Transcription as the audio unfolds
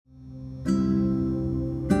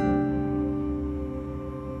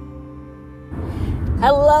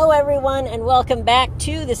Hello, everyone, and welcome back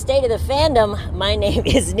to the State of the Fandom. My name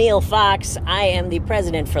is Neil Fox. I am the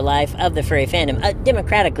president for life of the furry fandom,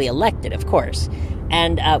 democratically elected, of course.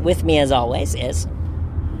 And with me, as always, is...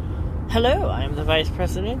 Hello, I am the vice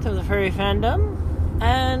president of the furry fandom,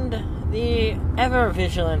 and the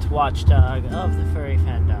ever-vigilant watchdog of the furry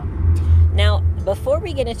fandom. Now, before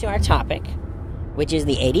we get into our topic, which is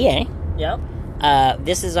the ADA... Yep.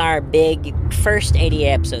 This is our big first ADA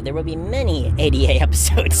episode. There will be many ADA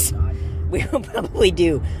episodes. We will probably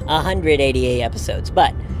do 100 ADA episodes.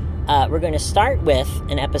 But we're going to start with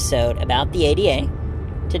an episode about the ADA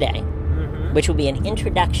today, which will be an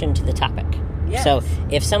introduction to the topic. Yes. So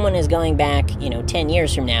if someone is going back, 10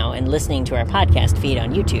 years from now and listening to our podcast feed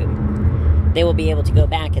on YouTube, they will be able to go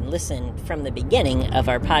back and listen from the beginning of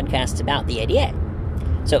our podcasts about the ADA.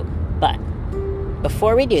 But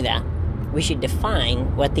before we do that, we should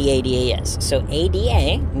define what the ADA is. So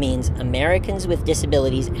ADA means Americans with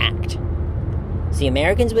Disabilities Act. So the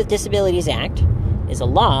Americans with Disabilities Act is a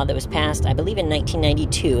law that was passed, I believe, in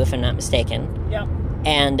 1992, if I'm not mistaken. Yep.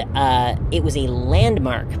 And it was a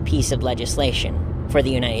landmark piece of legislation for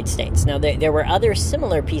the United States. Now, there were other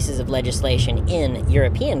similar pieces of legislation in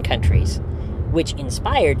European countries which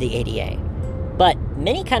inspired the ADA. But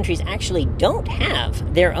many countries actually don't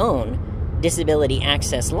have their own disability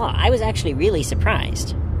access law. I was actually really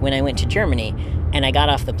surprised when I went to Germany and I got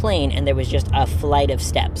off the plane and there was just a flight of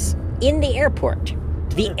steps in the airport.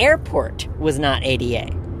 The airport was not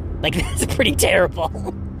ADA. Like, that's pretty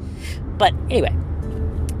terrible. But anyway,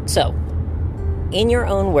 so in your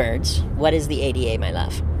own words, what is the ADA, my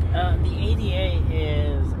love? The ADA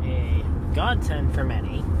is a godsend for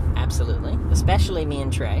many. Absolutely. Especially me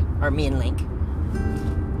and Trey, or me and Link.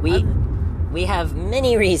 We have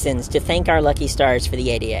many reasons to thank our lucky stars for the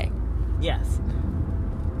ADA. Yes.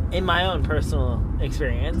 In my own personal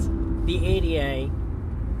experience, the ADA,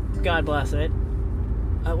 God bless it,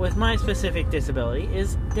 with my specific disability,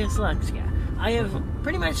 is dyslexia. I have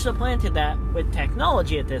pretty much supplanted that with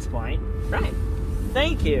technology at this point. Right.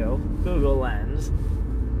 Thank you, Google Lens.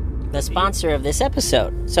 The sponsor of this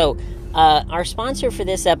episode. So, our sponsor for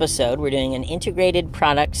this episode, we're doing an integrated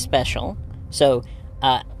product special. So,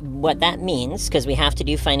 what that means, because we have to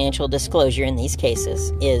do financial disclosure in these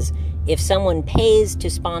cases, is if someone pays to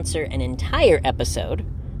sponsor an entire episode,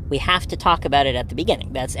 we have to talk about it at the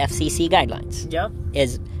beginning. That's FCC guidelines. Yep.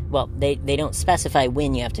 They don't specify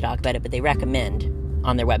when you have to talk about it, but they recommend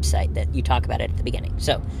on their website that you talk about it at the beginning.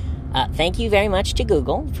 So, thank you very much to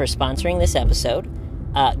Google for sponsoring this episode.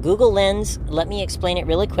 Google Lens, let me explain it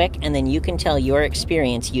really quick, and then you can tell your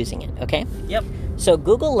experience using it, okay? Yep. So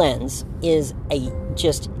Google Lens is a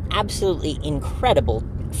just absolutely incredible,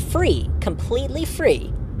 completely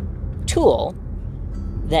free tool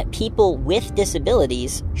that people with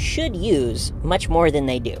disabilities should use much more than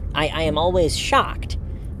they do. I am always shocked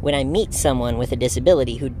when I meet someone with a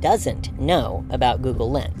disability who doesn't know about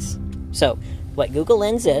Google Lens. So what Google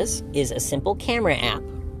Lens is a simple camera app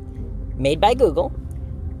made by Google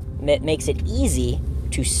that makes it easy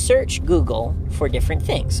to search Google for different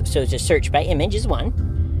things. So to search by image is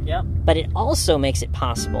one. Yep. But it also makes it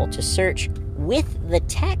possible to search with the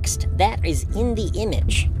text that is in the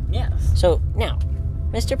image. Yes. So now,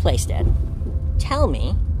 Mr. Playstead, tell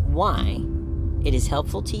me why it is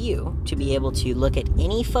helpful to you to be able to look at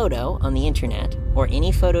any photo on the internet or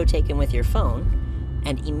any photo taken with your phone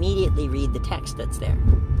and immediately read the text that's there.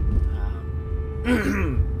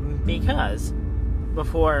 Because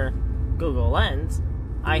before Google Lens,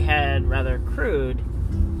 I had rather crude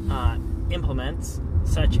implements,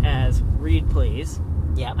 such as Read Please.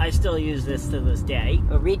 Yeah. I still use this to this day.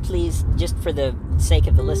 Read Please, just for the sake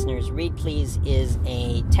of the listeners, Read Please is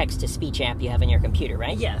a text-to-speech app you have on your computer,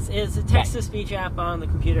 right? Yes, it's a text-to-speech app on the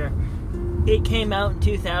computer. It came out in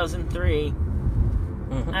 2003,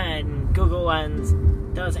 and Google Lens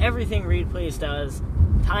does everything Read Please does,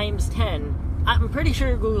 times 10. I'm pretty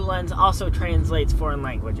sure Google Lens also translates foreign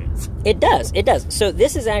languages. It does. So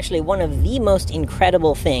this is actually one of the most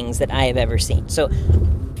incredible things that I have ever seen. So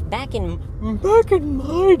back in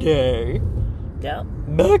my day, Yeah.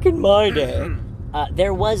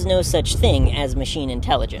 There was no such thing as machine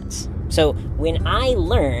intelligence. So when I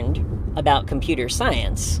learned about computer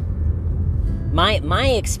science, my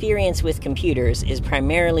experience with computers is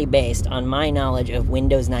primarily based on my knowledge of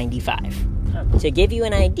Windows 95. To give you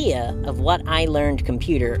an idea of what I learned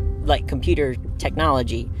computer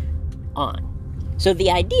technology on. So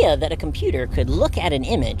the idea that a computer could look at an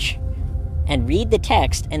image and read the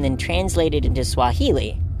text and then translate it into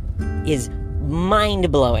Swahili is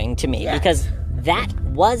mind-blowing to me, yes, because that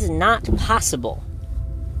was not possible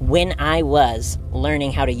when I was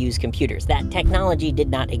learning how to use computers. That technology did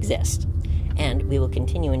not exist. And we will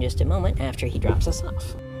continue in just a moment after he drops us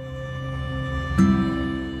off.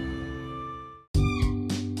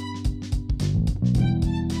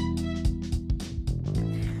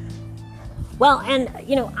 Well, and,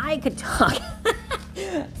 I could talk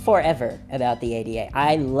forever about the ADA.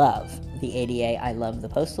 I love the ADA. I love the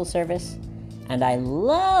Postal Service. And I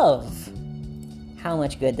love how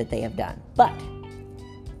much good that they have done. But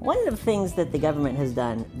one of the things that the government has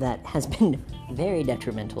done that has been very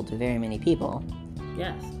detrimental to very many people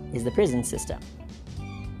is the prison system.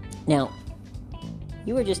 Now,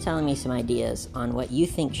 you were just telling me some ideas on what you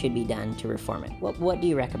think should be done to reform it. What do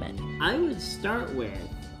you recommend? I would start with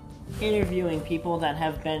interviewing people that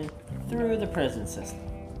have been through the prison system.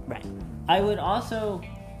 Right. I would also...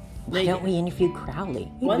 Why don't we interview Crowley?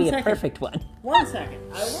 He'd be a perfect one. 1 second.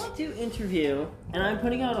 I want to interview, and I'm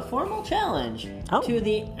putting out a formal challenge to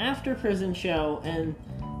the After Prison show and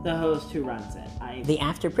the host who runs it. The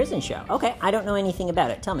After Prison show? Okay, I don't know anything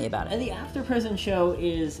about it. Tell me about it. And the After Prison show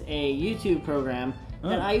is a YouTube program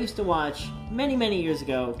that I used to watch many, many years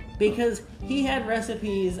ago because he had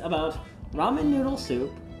recipes about ramen noodle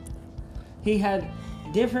soup. He had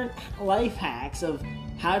different life hacks of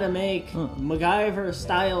how to make MacGyver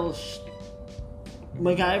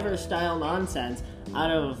style nonsense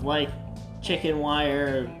out of like chicken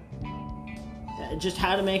wire. Just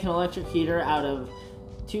how to make an electric heater out of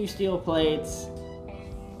 2 steel plates,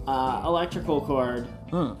 electrical cord,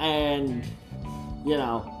 and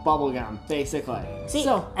bubble gum, basically. See,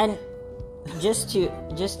 and just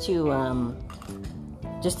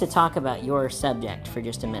to talk about your subject for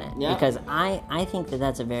just a minute, because I think that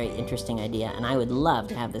that's a very interesting idea, and I would love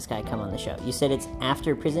to have this guy come on the show. You said it's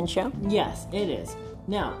After Prison show? Yes, it is.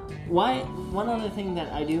 Now, one other thing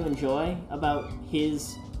that I do enjoy about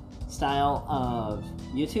his style of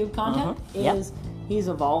YouTube content is he's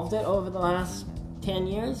evolved it over the last 10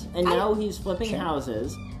 years, and now he's flipping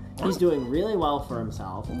houses. He's doing really well for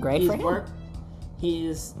himself. Great for him.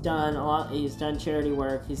 He's done a lot. He's done charity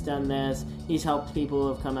work. He's done this. He's helped people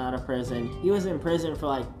who have come out of prison. He was in prison for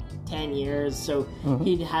like 10 years, so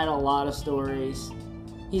he'd had a lot of stories.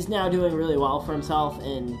 He's now doing really well for himself,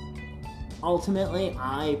 and ultimately,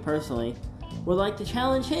 I personally would like to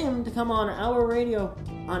challenge him to come on our radio,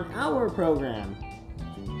 on our program,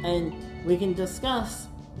 and we can discuss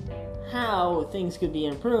how things could be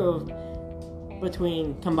improved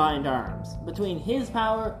between combined arms, between his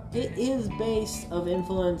power, his base of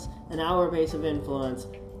influence, and our base of influence.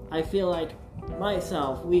 I feel like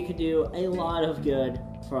myself, we could do a lot of good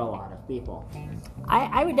for a lot of people.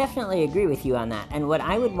 I would definitely agree with you on that. And what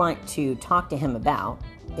I would want to talk to him about,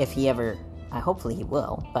 if he ever, hopefully he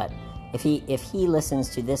will, but if he listens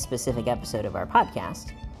to this specific episode of our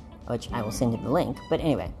podcast, which I will send him the link, but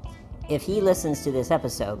anyway, if he listens to this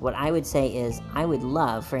episode, what I would say is I would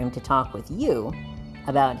love for him to talk with you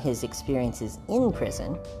about his experiences in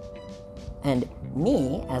prison, and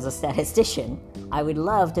me, as a statistician, I would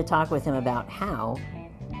love to talk with him about how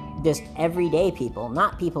just everyday people,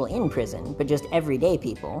 not people in prison, but just everyday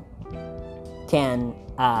people, can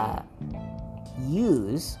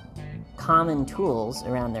use common tools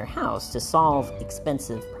around their house to solve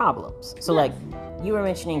expensive problems. So, like, you were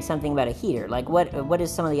mentioning something about a heater. Like, what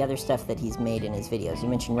is some of the other stuff that he's made in his videos? You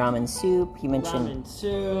mentioned ramen soup. You mentioned ramen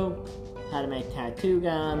soup, how to make tattoo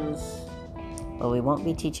guns. Well, we won't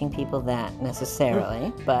be teaching people that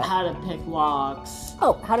necessarily, but how to pick locks.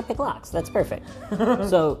 Oh, how to pick locks. That's perfect.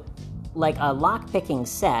 So, like, a lock-picking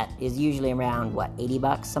set is usually around, what,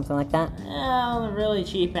 $80, something like that? On the really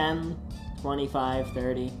cheap end, $25,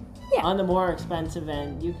 $30. Yeah. On the more expensive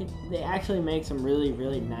end, they actually make some really,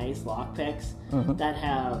 really nice lock picks that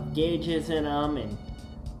have gauges in them, and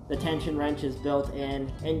the tension wrench is built in.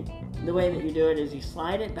 And the way that you do it is you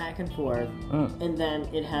slide it back and forth, and then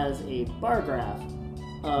it has a bar graph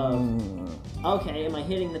of, okay, am I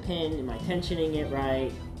hitting the pin? Am I tensioning it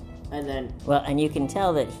right? And then... Well, and you can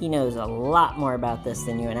tell that he knows a lot more about this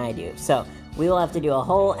than you and I do. So we will have to do a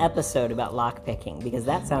whole episode about lockpicking, because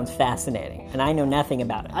that sounds fascinating, and I know nothing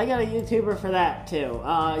about it. I got a YouTuber for that, too.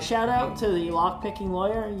 Shout out to the lockpicking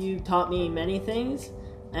lawyer. You taught me many things,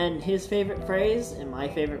 and his favorite phrase, and my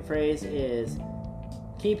favorite phrase, is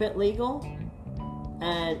keep it legal,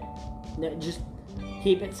 and just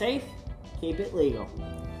keep it safe, keep it legal.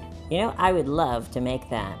 You know, I would love to make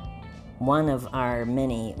that one of our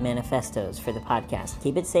many manifestos for the podcast.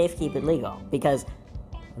 Keep it safe, keep it legal, because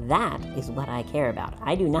that is what I care about.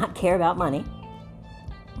 I do not care about money.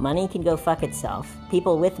 Money can go fuck itself.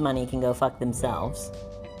 People with money can go fuck themselves.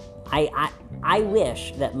 I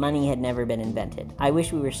wish that money had never been invented. I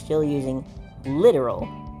wish we were still using literal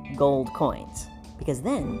gold coins, because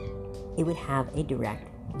then it would have a direct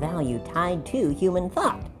value tied to human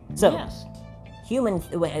thought. So, Yes.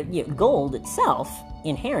 Gold itself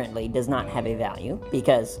inherently does not have a value,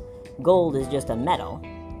 because gold is just a metal.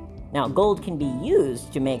 Now, gold can be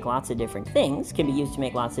used to make lots of different things, can be used to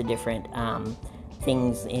make lots of different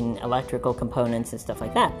things in electrical components and stuff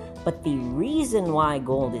like that. But the reason why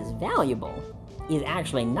gold is valuable is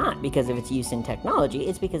actually not because of its use in technology,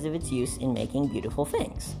 it's because of its use in making beautiful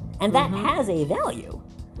things. And that has a value.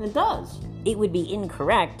 It does. It would be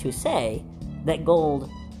incorrect to say that gold,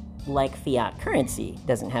 like fiat currency,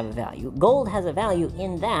 doesn't have a value. Gold has a value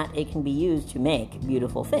in that it can be used to make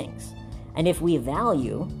beautiful things. And if we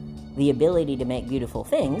value the ability to make beautiful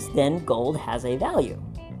things, then gold has a value,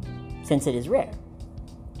 since it is rare.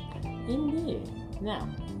 Indeed. Now,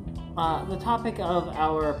 the topic of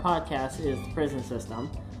our podcast is the prison system.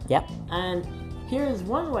 Yep. And here's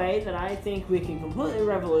one way that I think we can completely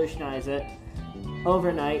revolutionize it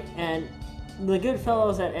overnight. And the good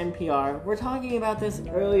fellows at NPR were talking about this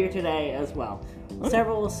earlier today as well.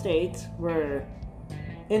 Several states were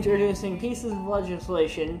introducing pieces of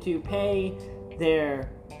legislation to pay their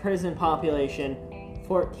prison population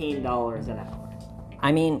 $14 an hour.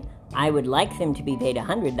 I mean, I would like them to be paid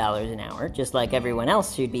 $100 an hour, just like everyone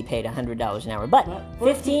else should be paid $100 an hour. But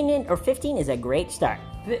 15 is a great start.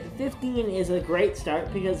 15 is a great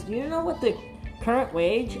start, because do you know what the current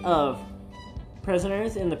wage of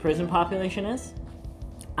prisoners in the prison population is?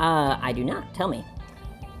 I do not. Tell me.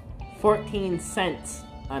 14 cents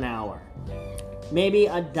an hour. Maybe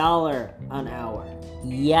 $1 an hour.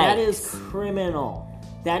 Yikes. That is criminal.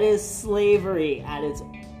 That is slavery at its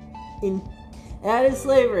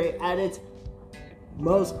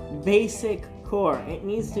most basic core. It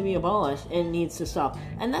needs to be abolished and it needs to stop.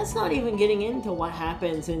 And that's not even getting into what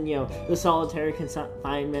happens in, the solitary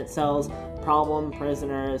confinement cells, problem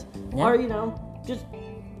prisoners, or, just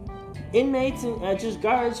inmates and just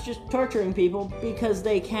guards just torturing people because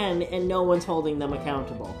they can and no one's holding them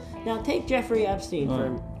accountable. Now, take Jeffrey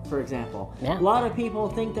Epstein, for example. Yeah. A lot of people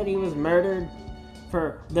think that he was murdered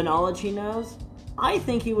for the knowledge he knows. I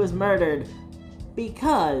think he was murdered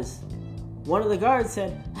because one of the guards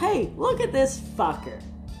said, "Hey, look at this fucker.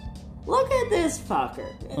 Look at this fucker.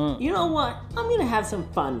 You know what? I'm going to have some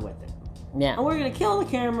fun with it. Yeah. And we're going to kill the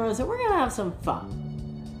cameras and we're going to have some fun."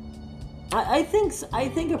 I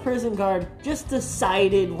think a prison guard just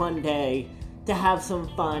decided one day to have some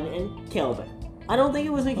fun and killed it. I don't think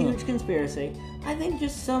it was a huge conspiracy. I think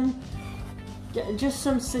just some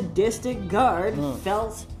sadistic guard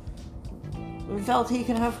felt he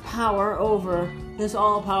could have power over this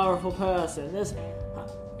all-powerful person. This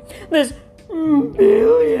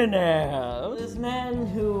billionaire. This man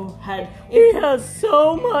who He has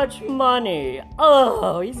so much money.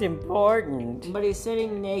 Oh, he's important. But he's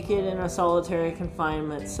sitting naked in a solitary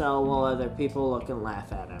confinement cell while other people look and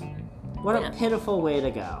laugh at him. What a pitiful way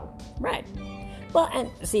to go. Right. Well,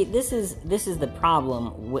 and see, this is the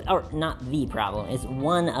problem, or not the problem, it's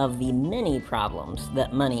one of the many problems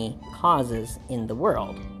that money causes in the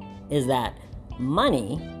world, is that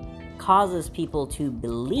money causes people to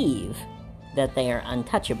believe that they are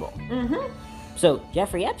untouchable. So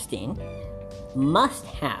Jeffrey Epstein must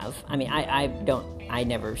have, I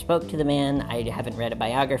never spoke to the man, I haven't read a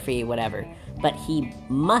biography, whatever, but he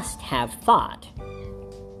must have thought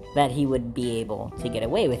that he would be able to get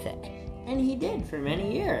away with it. And he did for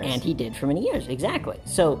many years. Exactly.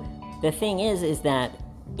 So the thing is that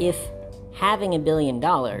if having $1 billion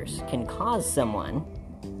can cause someone,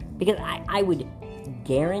 because I would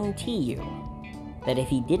guarantee you that if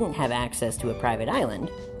he didn't have access to a private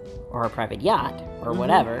island, or a private yacht, or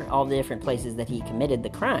whatever, all the different places that he committed the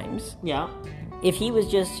crimes, if he was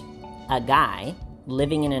just a guy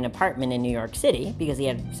living in an apartment in New York City, because he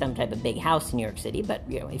had some type of big house in New York City, but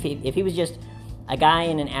if he was just a guy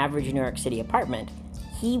in an average New York City apartment,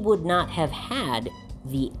 he would not have had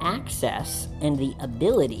the access and the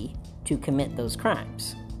ability to commit those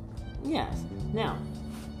crimes. Yes. Now,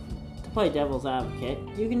 to play devil's advocate,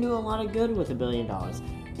 you can do a lot of good with $1 billion.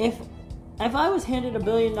 If I was handed $1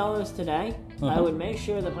 billion today, I would make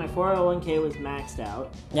sure that my 401k was maxed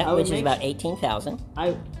out. Yeah, which is about $18,000.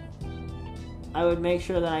 I would make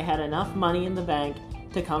sure that I had enough money in the bank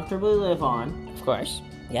to comfortably live on. Of course.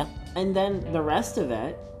 Yeah. And then the rest of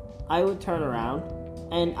it, I would turn around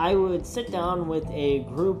and I would sit down with a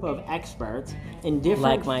group of experts in different...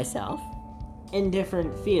 Like myself. In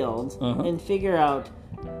different fields and figure out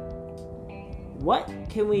what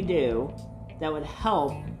can we do that would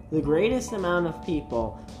help the greatest amount of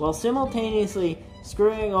people while simultaneously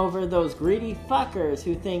screwing over those greedy fuckers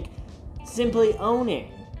who think simply owning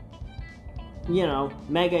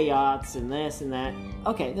mega yachts and this and that.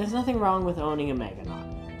 Okay, there's nothing wrong with owning a mega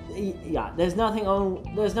yacht. There's nothing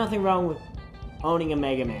wrong with owning a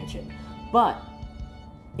mega mansion. But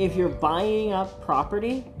if you're buying up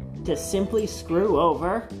property to simply screw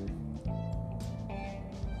over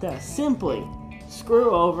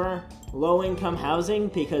low-income housing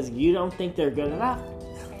because you don't think they're good enough,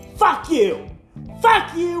 fuck you!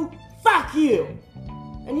 Fuck you! Fuck you!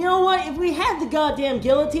 And you know what? If we had the goddamn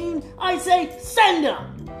guillotine, I'd say send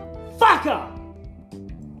them! Fuck them!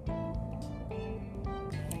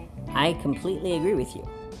 I completely agree with you.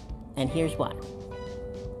 And here's why.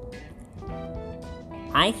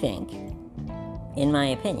 I think, in my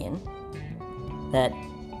opinion, that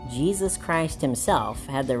Jesus Christ himself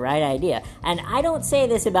had the right idea. And I don't say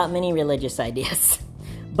this about many religious ideas,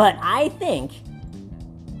 but I think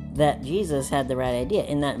that Jesus had the right idea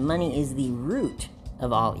in that money is the root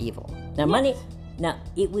of all evil. Now,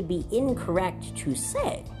 it would be incorrect to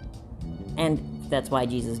say, and that's why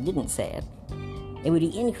Jesus didn't say it, it would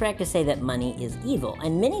be incorrect to say that money is evil.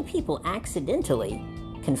 And many people accidentally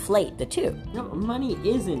conflate the two. No, money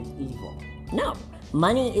isn't evil. No.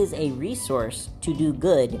 Money is a resource to do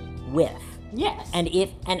good with. Yes. And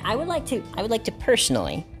I would like to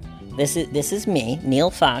personally, this is me,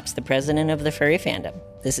 Neil Fox, the president of the furry fandom.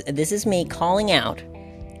 This is me calling out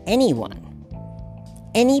any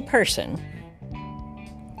person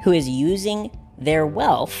who is using their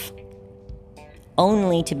wealth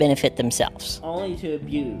only to benefit themselves. Only to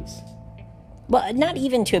abuse. Well, not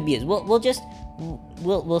even to abuse.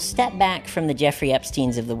 We'll step back from the Jeffrey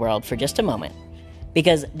Epsteins of the world for just a moment.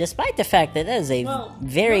 Because despite the fact that is a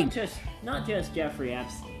very... Not just Jeffrey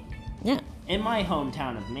Epstein. Yeah. In my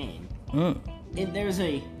hometown of Maine, there's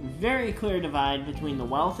a very clear divide between the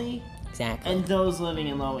wealthy and those living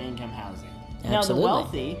in low-income housing. Absolutely. Now, the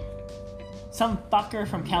wealthy, some fucker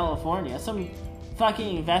from California, some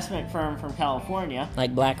fucking investment firm from California...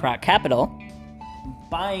 Like BlackRock Capital.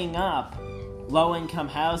 Buying up low-income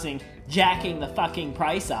housing, jacking the fucking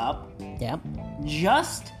price up. Yeah.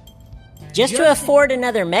 Just to afford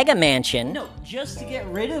another mega mansion. No, just to get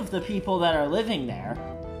rid of the people that are living there.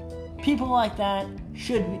 People like that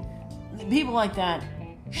should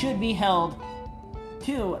be held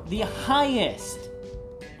to the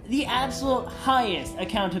absolute highest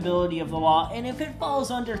accountability of the law. And if it falls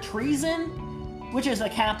under treason, which is a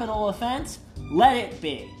capital offense, let it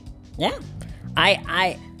be. Yeah.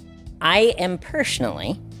 I am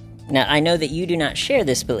personally... Now, I know that you do not share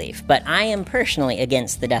this belief, but I am personally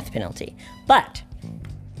against the death penalty. But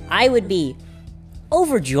I would be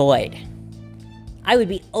overjoyed.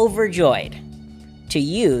 To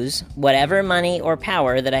use whatever money or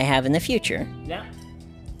power that I have in the future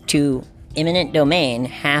to eminent domain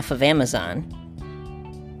half of Amazon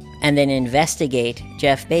and then investigate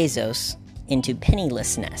Jeff Bezos into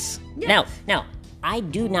pennilessness. Yes. Now, I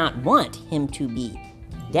do not want him to be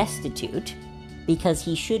destitute, because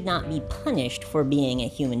he should not be punished for being a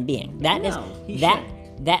human being. That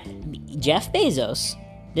Jeff Bezos,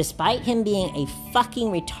 despite him being a fucking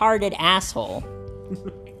retarded asshole,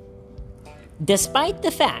 despite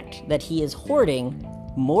the fact that he is hoarding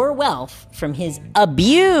more wealth from his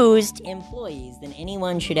abused employees than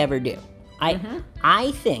anyone should ever do,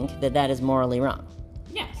 I think that is morally wrong.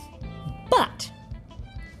 Yes. But,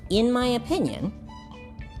 in my opinion,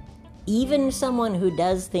 even someone who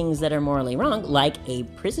does things that are morally wrong, like a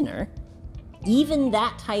prisoner, even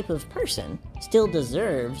that type of person still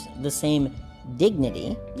deserves the same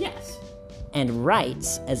dignity and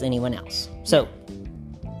rights as anyone else. So,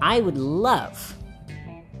 I would love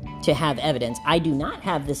to have evidence. I do not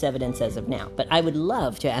have this evidence as of now, but I would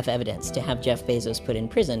love to have evidence to have Jeff Bezos put in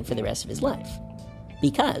prison for the rest of his life.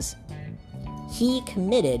 Because he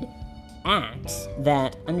committed acts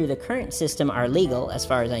that under the current system are legal as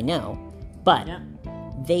far as I know, but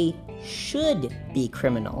they should be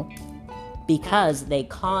criminal because they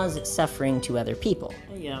cause suffering to other people.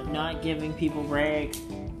 Not giving people breaks,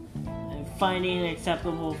 finding it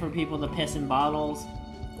acceptable for people to piss in bottles.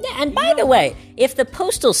 Yeah, and by the way, if the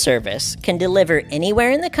Postal Service can deliver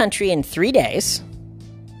anywhere in the country in 3 days,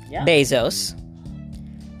 Bezos,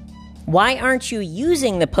 why aren't you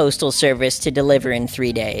using the Postal Service to deliver in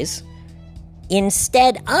 3 days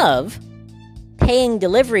instead of paying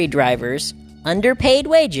delivery drivers underpaid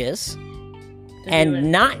wages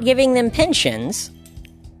and not giving them pensions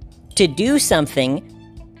to do something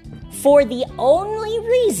for the only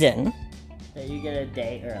reason that you get a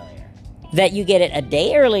day earlier? That you get it a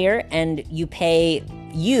day earlier, and you,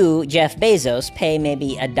 Jeff Bezos, pay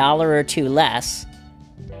maybe $1 or $2 less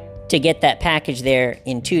to get that package there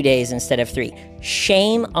in 2 days instead of 3.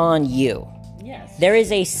 Shame on you. Yes. there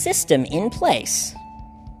is a system in place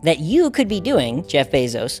that you could be doing, Jeff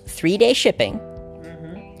Bezos, 3-day shipping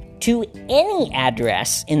to any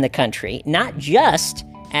address in the country, not just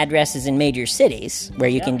addresses in major cities where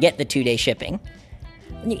you can get the 2-day shipping.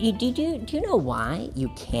 Do you know why you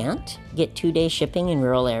can't get 2-day shipping in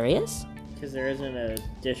rural areas? Because there isn't a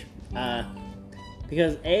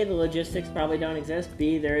because A, the logistics probably don't exist.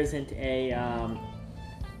 B, there isn't a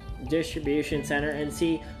distribution center. And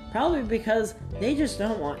C, probably because they just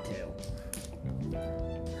don't want to.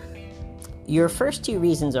 Your first 2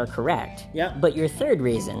 reasons are correct. Yep. But your third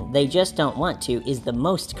reason, they just don't want to, is the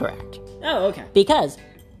most correct. Oh, okay. Because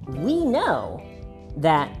we know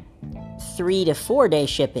that 3 to 4 day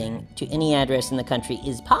shipping to any address in the country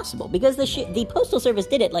is possible because the Postal Service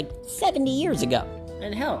did it like 70 years ago.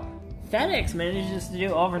 And hell, FedEx manages to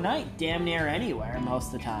do overnight damn near anywhere most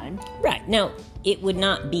of the time. Right. Now, it would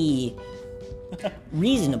not be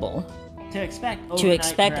reasonable to expect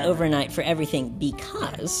overnight for everything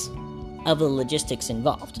because of the logistics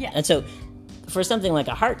involved. Yeah. And so for something like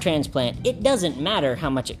a heart transplant, it doesn't matter how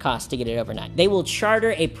much it costs to get it overnight. They will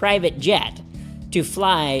charter a private jet to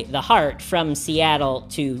fly the heart from Seattle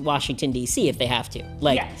to Washington, D.C. if they have to.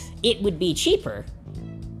 It would be cheaper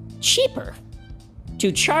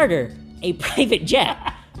to charter a private jet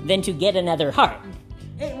than to get another heart.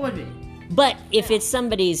 It would be. But if it's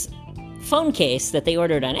somebody's phone case that they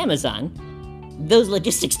ordered on Amazon, those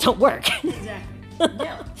logistics don't work. Exactly.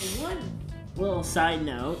 Now, one little side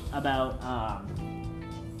note about,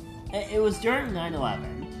 it was during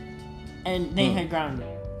 9/11, and they had grounded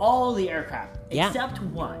all the aircraft, except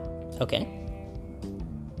one. Okay.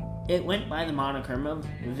 It went by the moniker of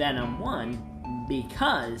Venom 1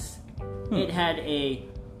 because it had a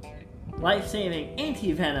life-saving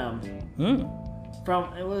anti-venom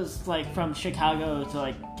from Chicago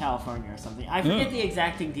to California or something. I forget the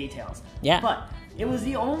exacting details. Yeah. But it was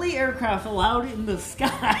the only aircraft allowed in the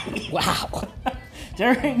sky. Wow.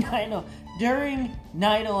 during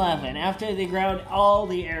 9/11, after they ground all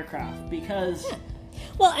the aircraft because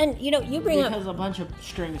well, and you bring up because a bunch of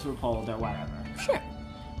strings were pulled or whatever. Sure.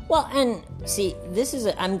 Well, and see,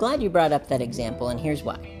 I'm glad you brought up that example, and here's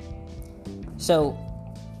why. So,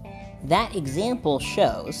 that example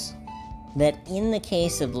shows that in the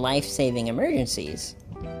case of life-saving emergencies,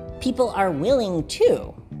 people are willing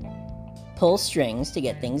to pull strings to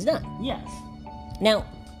get things done. Yes. Now,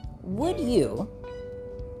 would you,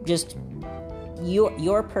 just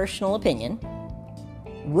your personal opinion,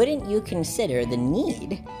 wouldn't you consider the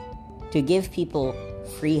need to give people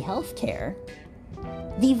free health care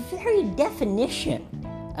the very definition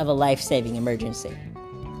of a life-saving emergency?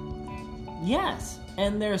 Yes,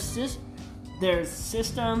 and there's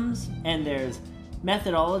systems and there's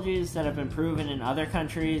methodologies that have been proven in other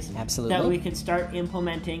countries that we could start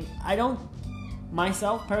implementing.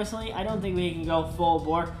 Myself personally, I don't think we can go full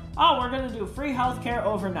bore. Oh, we're going to do free healthcare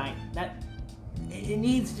overnight. It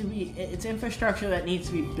needs to be, it's infrastructure that needs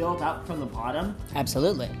to be built up from the bottom.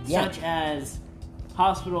 Absolutely. Yeah. Such as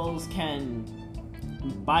hospitals can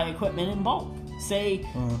buy equipment in bulk. Say,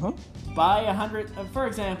 buy 100, for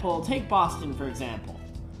example, take Boston, for example.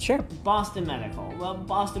 Sure. Boston Medical. Well,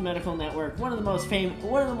 Boston Medical Network, one of the more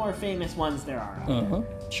famous ones there are out there.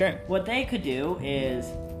 Sure. What they could do is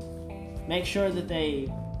make sure that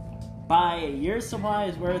they buy a year's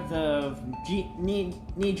supplies worth of knee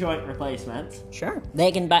joint replacements. Sure.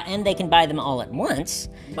 They can buy them all at once.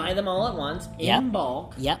 Buy them all at once in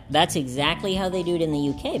bulk. Yep. That's exactly how they do it in the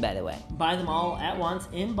UK, by the way. Buy them all at once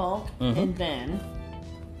in bulk, and then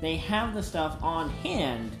they have the stuff on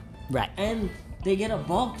hand. Right. And they get a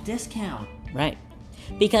bulk discount. Right.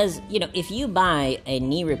 Because, if you buy a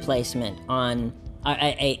knee replacement on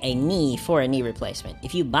a knee for a knee replacement,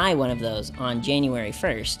 if you buy one of those on January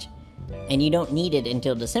 1st and you don't need it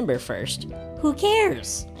until December 1st, who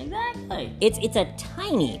cares? Exactly. It's a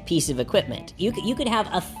tiny piece of equipment. You could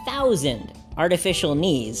have 1,000 artificial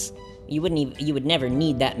knees. You would never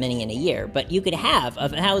need that many in a year, but you could have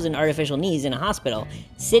 1,000 artificial knees in a hospital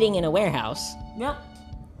sitting in a warehouse. Yep.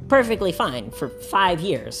 Perfectly fine for 5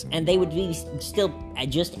 years, and they would be still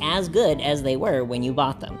just as good as they were when you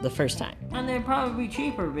bought them the first time. And they'd probably be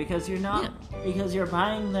cheaper because because you're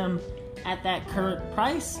buying them at that current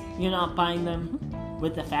price. You're not buying them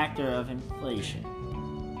with the factor of inflation.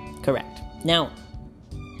 Correct. Now,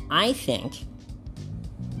 I think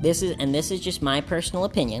this is just my personal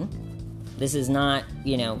opinion. This is not,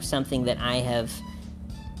 something that I have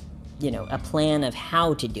a plan of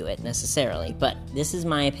how to do it necessarily, but this is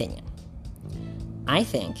my opinion. I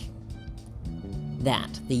think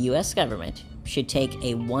that the U.S. government should take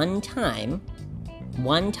a one-time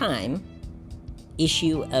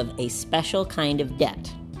issue of a special kind of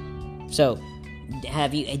debt. So,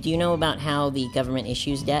 do you know about how the government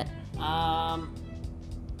issues debt?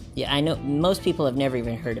 Yeah, I know most people have never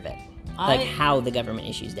even heard of it. Like how the government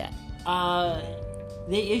issues debt.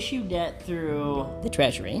 They issue debt through the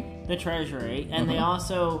Treasury. And they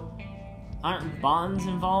also aren't bonds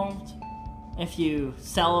involved. If you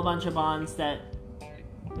sell a bunch of bonds that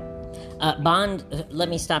let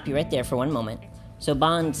me stop you right there for one moment. So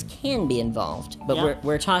bonds can be involved, but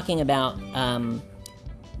we're talking about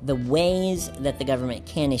the ways that the government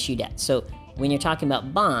can issue debt. So when you're talking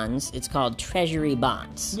about bonds, it's called Treasury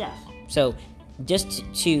bonds. Yes. So just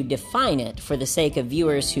to define it for the sake of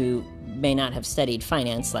viewers who may not have studied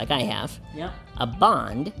finance like I have, a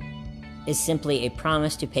bond is simply a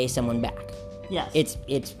promise to pay someone back. Yes.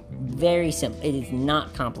 It's very simple. It is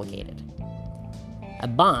not complicated. A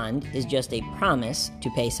bond is just a promise to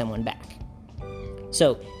pay someone back.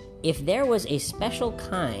 So if there was a special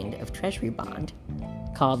kind of treasury bond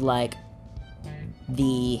called like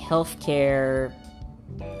the healthcare,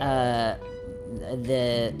 the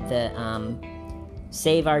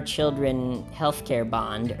Save Our Children healthcare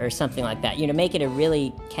bond or something like that, make it a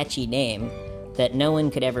really catchy name that no one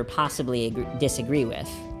could ever possibly disagree with.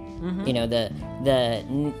 Mm-hmm.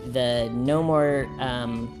 The no more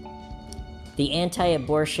the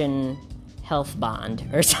anti-abortion health bond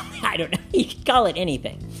or something. I don't know. You could call it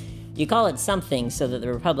anything. You call it something so that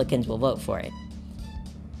the Republicans will vote for it.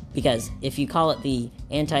 Because if you call it the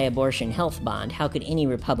anti-abortion health bond, how could any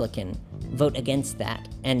Republican vote against that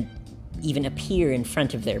and even appear in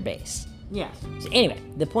front of their base? Yes. So anyway,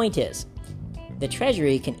 the point is, the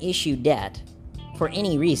Treasury can issue debt for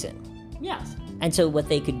any reason. Yes. And so what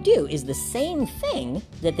they could do is the same thing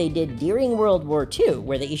that they did during World War II,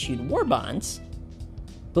 where they issued war bonds,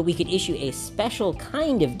 but we could issue a special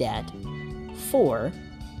kind of debt for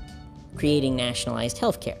creating nationalized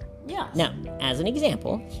healthcare. Yeah. Now, as an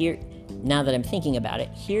example, here, now that I'm thinking about it,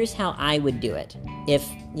 here's how I would do it if,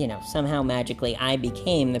 somehow magically I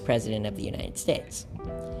became the President of the United States.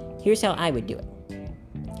 Here's how I would do it.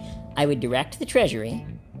 I would direct the Treasury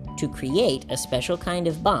to create a special kind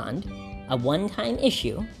of bond, a one-time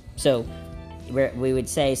issue. So we would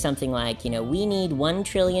say something like, we need $1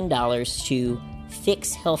 trillion to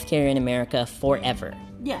fix healthcare in America forever.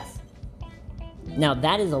 Yes. Now,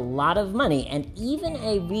 that is a lot of money, and even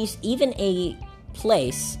a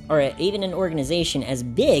place or even an organization as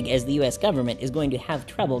big as the U.S. government is going to have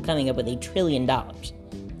trouble coming up with $1 trillion.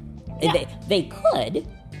 Yeah. They could,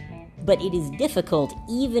 but it is difficult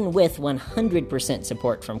even with 100%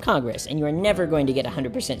 support from Congress, and you are never going to get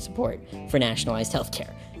 100% support for nationalized health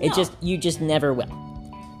care. You just never will.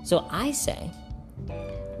 So I say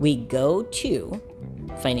we go to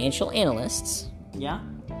financial analysts. Yeah.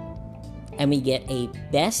 And we get a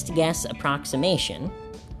best guess approximation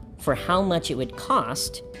for how much it would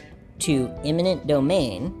cost to eminent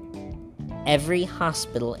domain every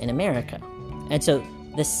hospital in America. And so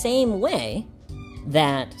the same way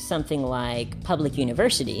that something like public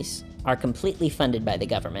universities are completely funded by the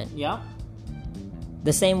government. Yeah.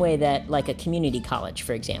 The same way that like a community college,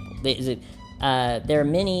 for example. There are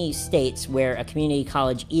many states where a community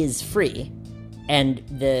college is free and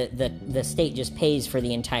the state just pays for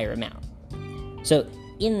the entire amount. So,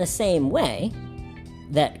 in the same way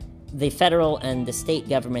that the federal and the state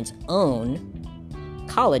governments own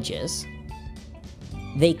colleges,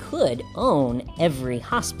 they could own every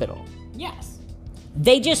hospital. Yes.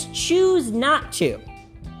 They just choose not to.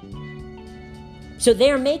 So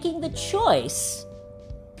they're making the choice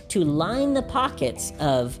to line the pockets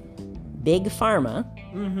of big pharma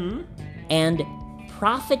and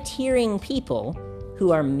profiteering people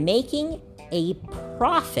who are making a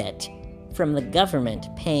profit from the government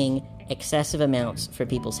paying excessive amounts for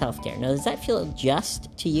people's health care. Now, does that feel just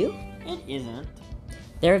to you? It isn't.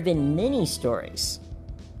 There have been many stories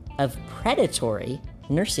of predatory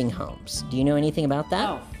nursing homes. Do you know anything about that?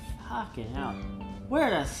 Oh, fucking hell. Where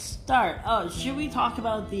to start? Oh, should we talk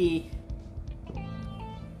about the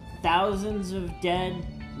thousands of dead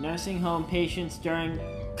nursing home patients during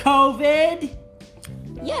COVID?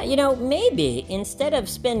 Yeah, maybe instead of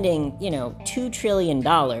spending, $2 trillion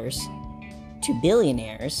to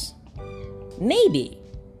billionaires, maybe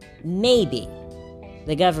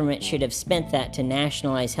the government should have spent that to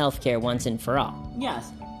nationalize healthcare once and for all.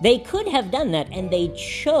 Yes. They could have done that, and they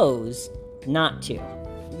chose not to.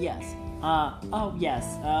 Yes.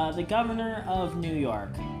 The governor of New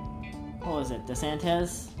York. What was it,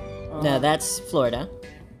 DeSantis? No, that's Florida.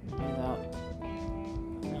 That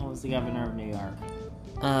was the governor of New York.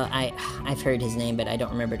 I've heard his name, but I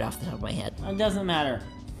don't remember it off the top of my head. It doesn't matter.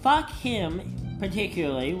 Fuck him,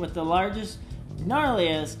 particularly, with the largest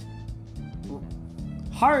gnarliest,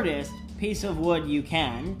 hardest piece of wood you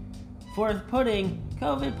can for putting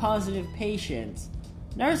COVID-positive patients,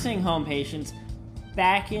 nursing home patients,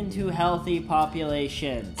 back into healthy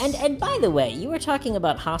populations. And by the way, you were talking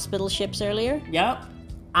about hospital ships earlier? Yep.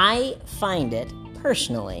 I find it,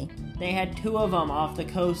 personally, They had 2 of them off the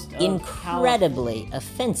coast of incredibly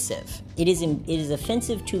offensive. It is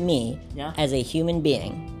offensive to me as a human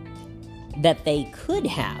being that they could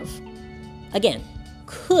have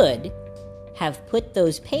put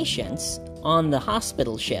those patients on the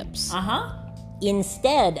hospital ships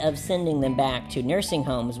instead of sending them back to nursing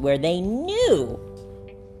homes where they knew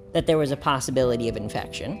that there was a possibility of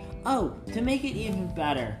infection. Oh, to make it even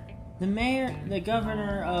better, the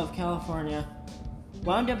governor of California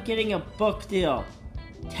wound up getting a book deal.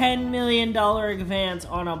 $10 million advance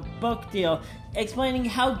on a book deal explaining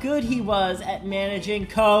how good he was at managing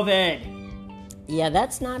COVID. Yeah,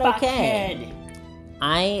 that's not okay.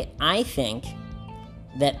 Fuckhead. I think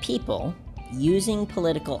that people using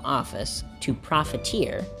political office to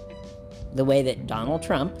profiteer, the way that Donald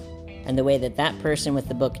Trump and the way that person with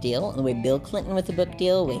the book deal, and the way Bill Clinton with the book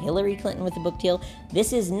deal, the way Hillary Clinton with the book deal,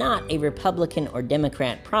 this is not a Republican or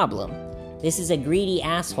Democrat problem. This is a greedy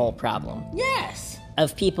asshole problem. Yes!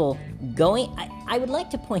 Of people going... I would like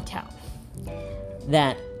to point out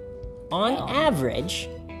that on average,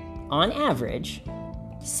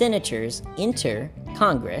 senators enter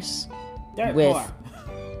Congress with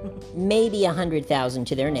maybe 100,000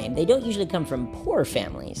 to their name. They don't usually come from poor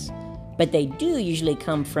families, but they do usually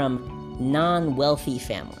come from non-wealthy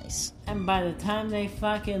families. And by the time they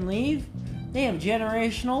fucking leave, they have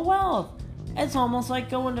generational wealth. It's almost like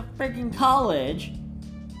going to freaking college.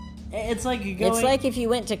 It's like you go. It's like if you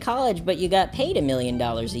went to college, but you got paid $1 million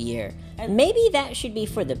a year. And maybe that should be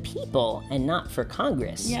for the people and not for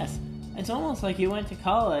Congress. Yes. It's almost like you went to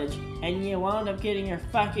college and you wound up getting your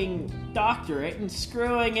fucking doctorate and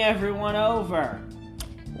screwing everyone over.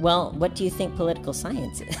 Well, what do you think political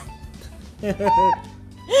science is?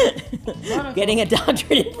 Getting a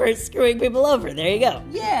doctorate for screwing people over. There you go.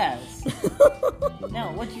 Yes.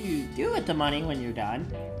 Now, what do you do with the money when you're done?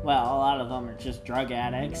 Well, a lot of them are just drug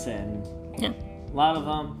addicts, and a lot of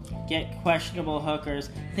them get questionable hookers.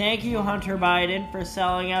 Thank you, Hunter Biden, for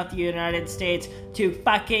selling out the United States to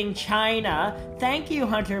fucking China. Thank you,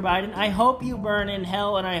 Hunter Biden. I hope you burn in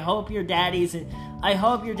hell, and I hope your daddy is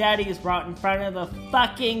brought in front of the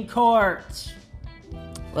fucking courts.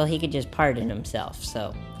 Well, he could just pardon himself,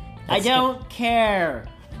 so... I don't care.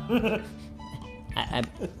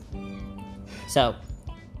 So...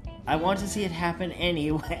 I want to see it happen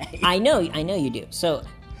anyway. I know you do. So,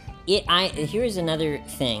 here's another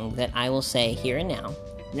thing that I will say here and now.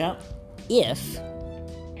 Yep. If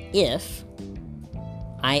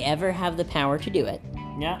I ever have the power to do it,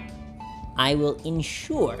 I will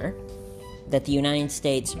ensure that the United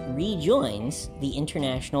States rejoins the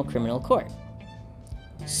International Criminal Court,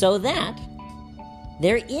 so that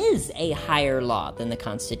there is a higher law than the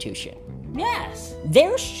Constitution. Yes.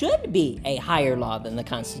 There should be a higher law than the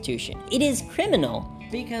Constitution. It is criminal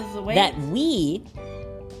because the way that we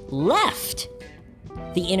left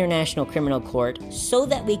the International Criminal Court so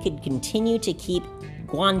that we could continue to keep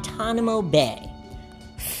Guantanamo Bay.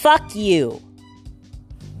 Fuck you.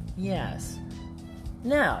 Yes.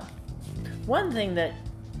 Now, one thing that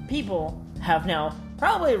people have now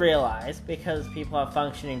probably realized, because people have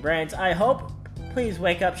functioning brains, I hope, please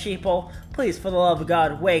wake up, sheeple. Please, for the love of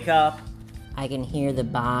God, wake up. I can hear the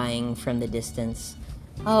buying from the distance.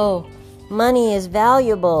 Oh, money is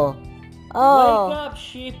valuable. Oh, wake up,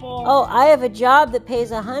 sheeple. Oh, I have a job that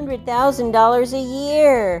pays $100,000 a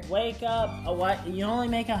year. Wake up. What? You only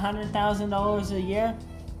make $100,000 a year?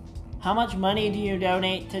 How much money do you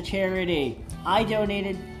donate to charity? I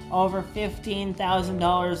donated over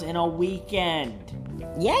 $15,000 in a weekend.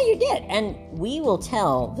 Yeah, you did. And we will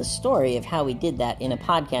tell the story of how we did that in a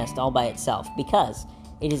podcast all by itself, because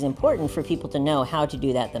it is important for people to know how to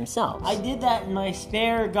do that themselves. I did that in my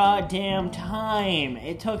spare goddamn time.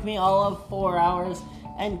 It took me all of 4 hours,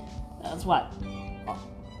 and that's what?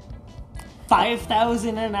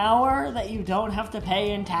 $5,000 an hour that you don't have to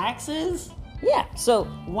pay in taxes? Yeah, so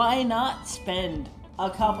why not spend a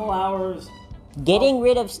couple hours getting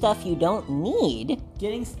rid of stuff you don't need?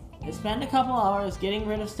 Spend a couple hours getting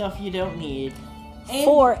rid of stuff you don't need.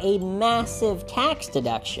 For a massive tax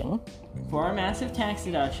deduction.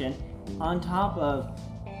 On top of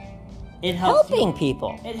it helping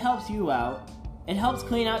people. It helps you out. It helps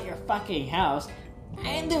clean out your fucking house.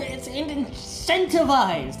 And it's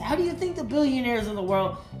incentivized. How do you think the billionaires of the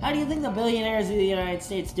United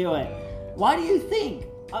States do it? Why do you think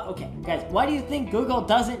Okay, guys, why do you think Google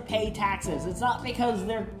doesn't pay taxes? It's not because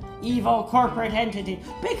they're evil corporate entity.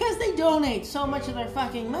 Because they donate so much of their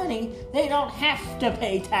fucking money, they don't have to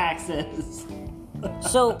pay taxes.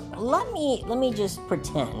 So let me just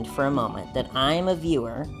pretend for a moment that I'm a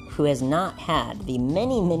viewer who has not had the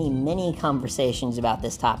many, many, many conversations about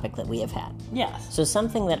this topic that we have had. Yes. So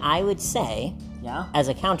something that I would say, as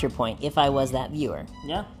a counterpoint, if I was that viewer,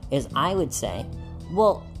 is I would say,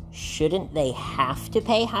 well, shouldn't they have to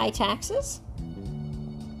pay high taxes?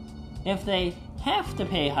 If they have to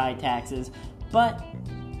pay high taxes, but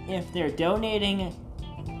if they're donating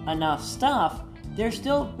enough stuff, they're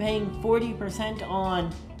still paying 40%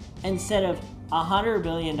 on instead of $100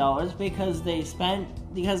 billion because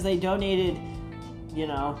they donated,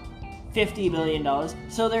 $50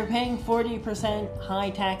 billion. So they're paying 40% high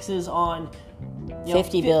taxes on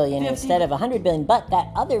 $50 billion instead of $100 billion, but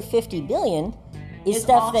that other $50 billion is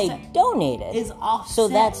stuff they donated. Is offset. So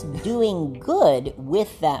that's doing good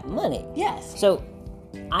with that money. Yes. So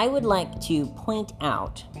I would like to point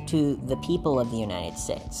out to the people of the United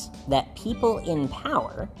States that people in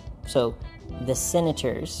power, so the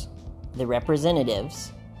senators, the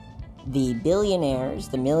representatives, the billionaires,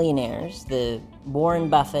 the millionaires, the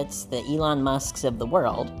Warren Buffetts, the Elon Musks of the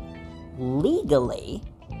world, legally,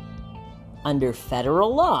 under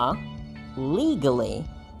federal law, legally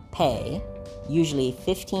pay usually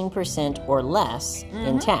 15% or less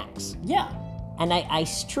in tax. Yeah. And I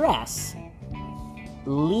stress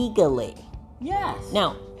legally. Yes.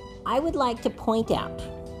 Now, I would like to point out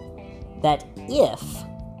that if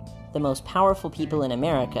the most powerful people in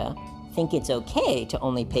America think it's okay to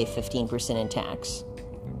only pay 15% in tax,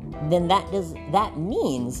 then that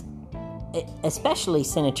means, especially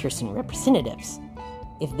senators and representatives,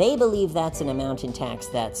 if they believe that's an amount in tax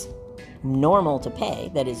that's normal to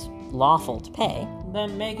pay, that is lawful to pay,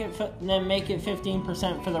 then make it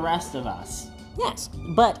 15% for the rest of us. Yes,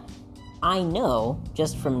 but I know,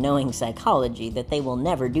 just from knowing psychology, that they will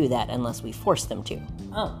never do that unless we force them to.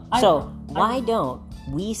 Why don't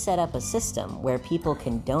we set up a system where people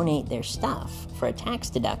can donate their stuff for a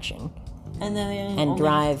tax deduction and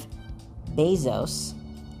drive Bezos,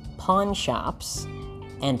 pawn shops,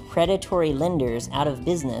 and predatory lenders out of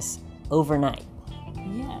business overnight?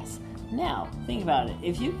 Yes. Now, think about it.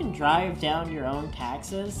 If you can drive down your own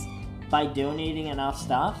taxes by donating enough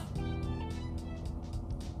stuff...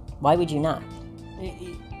 Why would you not?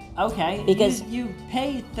 Okay, because you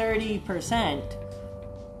pay 30%,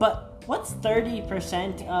 but what's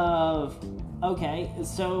 30% of... Okay,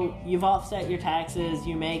 so you've offset your taxes,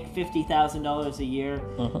 you make $50,000 a year,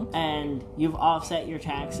 and you've offset your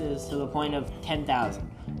taxes to the point of $10,000.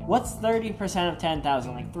 What's 30% of $10,000?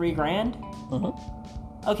 Like $3,000?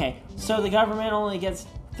 Okay, so the government only gets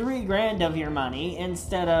 $3,000 of your money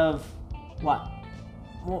instead of what?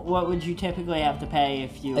 What would you typically have to pay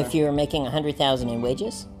if you were making $100,000 in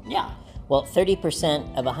wages? Yeah. Well,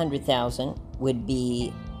 30% of $100,000 would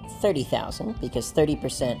be $30,000 because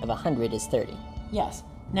 30% of 100 is 30. Yes.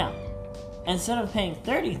 Now, instead of paying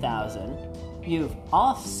 $30,000, you've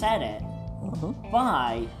offset it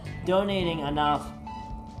by donating enough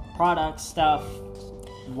product, stuff,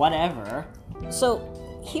 whatever. So,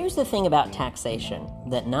 here's the thing about taxation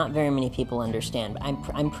that not very many people understand.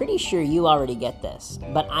 I'm pretty sure you already get this,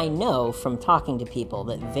 but I know from talking to people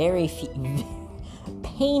that very few,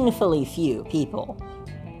 painfully few people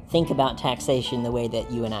think about taxation the way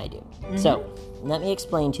that you and I do. So, let me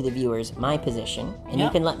explain to the viewers my position, and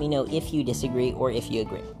you can let me know if you disagree or if you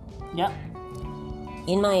agree. Yep.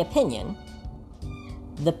 In my opinion,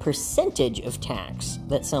 the percentage of tax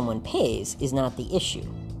that someone pays is not the issue.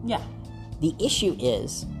 Yeah. The issue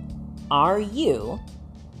is, are you,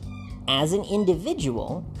 as an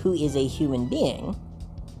individual who is a human being,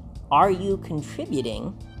 are you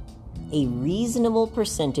contributing a reasonable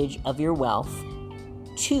percentage of your wealth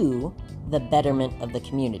to the betterment of the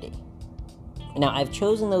community? Now, I've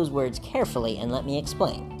chosen those words carefully, and let me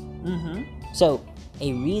explain. So,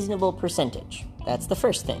 a reasonable percentage. That's the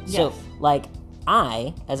first thing. Yes. So, like,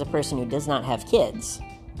 I, as a person who does not have kids,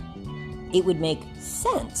 it would make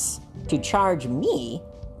sense to charge me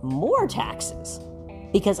more taxes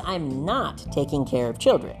because I'm not taking care of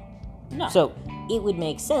children. No. So it would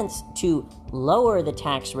make sense to lower the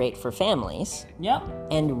tax rate for families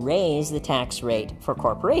and raise the tax rate for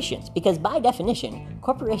corporations because by definition,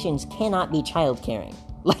 corporations cannot be child-caring.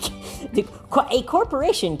 Like, a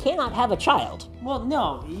corporation cannot have a child. Well,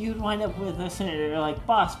 no, you'd wind up with a senator like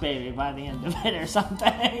Boss Baby by the end of it or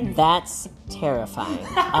something. That's terrifying.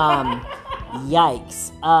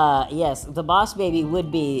 Yikes. Yes, the Boss Baby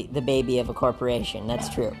would be the baby of a corporation. That's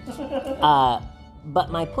true.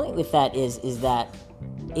 But my point with that is that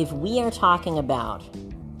if we are talking about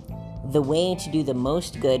the way to do the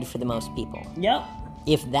most good for the most people, Yep.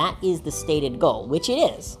 if that is the stated goal, which it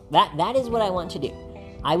is, that is what I want to do.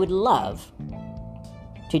 I would love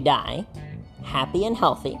to die happy and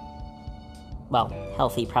healthy. Well,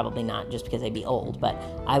 healthy probably not, just because I'd be old, but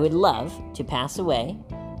I would love to pass away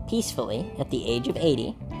peacefully at the age of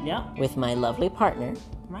 80 Yep. with my lovely partner,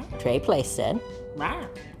 Right. Trey Placesaid, Right.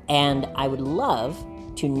 and I would love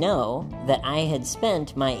to know that I had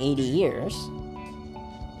spent my 80 years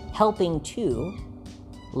helping to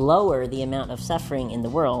lower the amount of suffering in the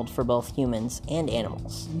world for both humans and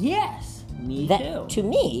animals. Yes. Me That, too. to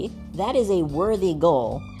me, that is a worthy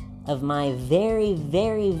goal of my very,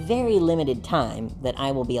 very, very limited time that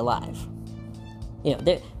I will be alive. You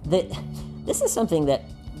know, this is something that,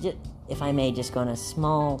 if I may just go on a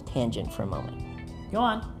small tangent for a moment. Go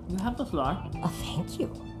on. You have the floor. Oh, thank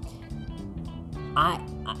you.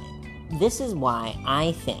 This is why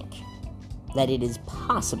I think that it is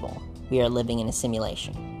possible we are living in a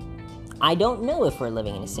simulation. I don't know if we're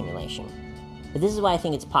living in a simulation, but this is why I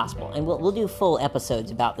think it's possible. And we'll do full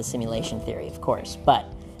episodes about the simulation theory, of course, but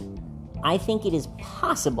I think it is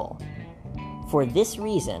possible for this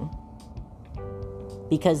reason,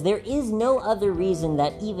 because there is no other reason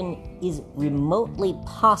that even is remotely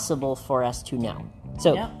possible for us to know.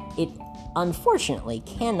 So Yeah. it unfortunately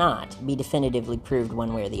cannot be definitively proved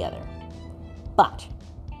one way or the other. But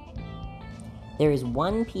there is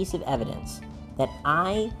one piece of evidence that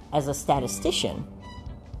I, as a statistician,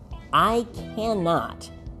 I cannot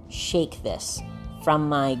shake this from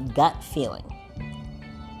my gut feeling.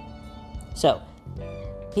 So,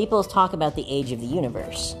 people talk about the age of the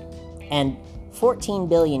universe, and 14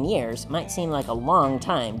 billion years might seem like a long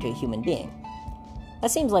time to a human being. That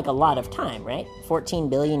seems like a lot of time, right? 14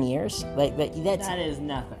 billion years? That is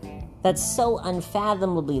nothing. That's so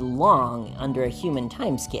unfathomably long under a human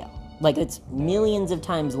timescale. Like, it's millions of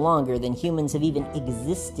times longer than humans have even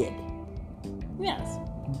existed. Yes.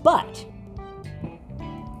 But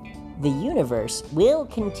the universe will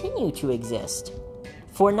continue to exist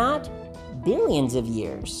for not billions of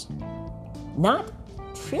years, not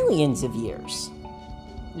trillions of years.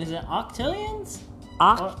 Is it octillions?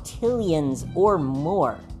 Octillions or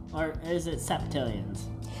more. Or is it septillions?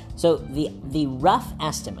 So the rough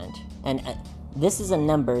estimate, and this is a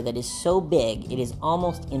number that is so big, it is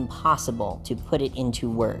almost impossible to put it into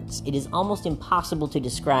words. It is almost impossible to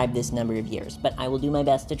describe this number of years, but I will do my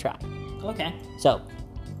best to try. Okay. So,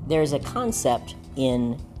 there's a concept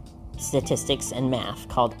in statistics and math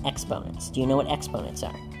called exponents. Do you know what exponents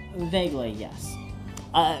are? Vaguely, yes.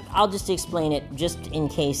 I'll just explain it just in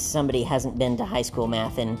case somebody hasn't been to high school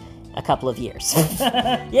math in a couple of years.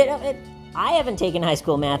 I haven't taken high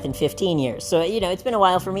school math in 15 years, so, it's been a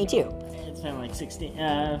while for me, too. It's been like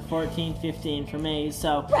 14, 15 for me,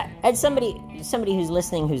 so... Right. And somebody who's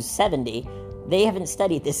listening who's 70, they haven't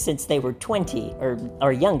studied this since they were 20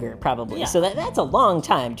 or younger, probably. Yeah. So that's a long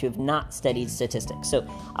time to have not studied statistics. So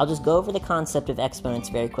I'll just go over the concept of exponents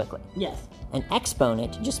very quickly. Yes. An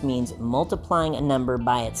exponent just means multiplying a number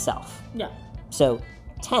by itself. Yeah. So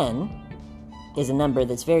 10 is a number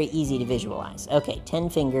that's very easy to visualize. Okay, 10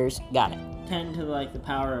 fingers, got it. 10 to the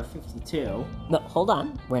power of 52. No, hold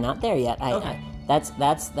on. We're not there yet. Okay.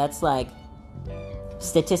 That's like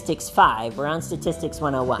statistics 5. We're on statistics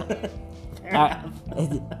 101.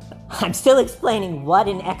 I'm still explaining what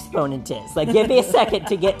an exponent is. Give me a second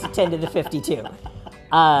to get to 10 to the 52.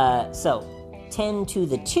 So 10 to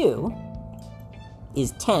the 2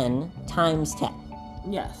 is 10 times 10.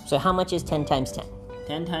 Yes. So how much is 10 times 10?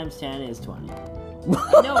 10 times 10 is 20.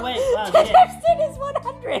 No, wait. 10 times 10 is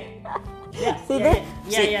 100.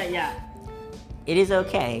 Yeah. Yeah. It is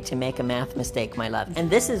okay to make a math mistake, my love. And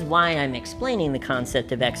this is why I'm explaining the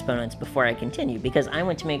concept of exponents before I continue, because I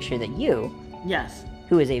want to make sure that you, Yes.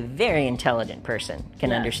 who is a very intelligent person, can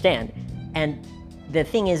Yeah. understand. And the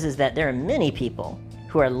thing is that there are many people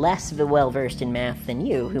who are less well-versed in math than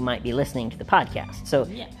you who might be listening to the podcast. So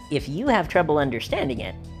Yes. if you have trouble understanding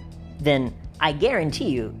it, then I guarantee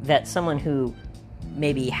you that someone who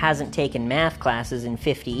maybe hasn't taken math classes in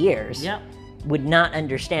 50 years Yep. would not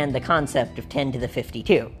understand the concept of 10 to the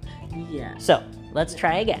 52. Yeah. So, let's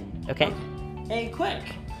try again, okay?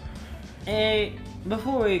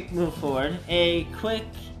 Before we move forward, a quick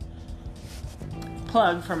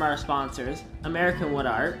plug from our sponsors, American Wood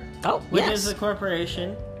Art, which is a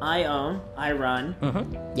corporation I own, I run.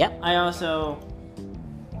 Mm-hmm. Yep. I also...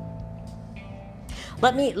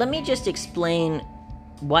 Let me just explain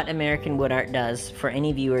what American Wood Art does for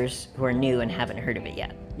any viewers who are new and haven't heard of it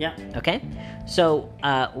yet. Yep. Okay? So,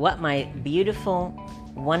 what my beautiful,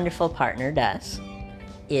 wonderful partner does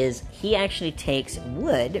is he actually takes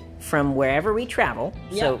wood from wherever we travel.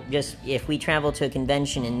 Yeah. So just if we travel to a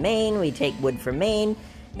convention in Maine, we take wood from Maine.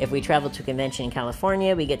 If we travel to a convention in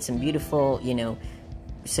California, we get some beautiful,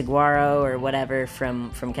 saguaro or whatever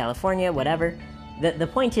from California, whatever. The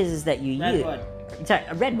point is that you use... Redwood. Sorry,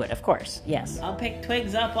 redwood, of course, yes. I'll pick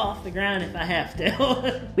twigs up off the ground if I have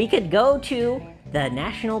to. We could go to the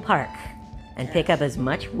national park and pick up as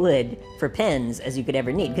much wood for pens as you could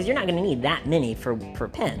ever need, because you're not going to need that many for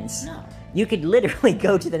pens. No. You could literally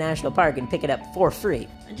go to the national park and pick it up for free.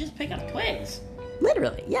 And just pick up twigs.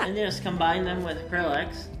 Literally, yeah. And just combine them with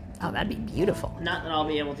acrylics. Oh, that'd be beautiful. Not that I'll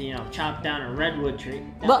be able to, chop down a redwood tree.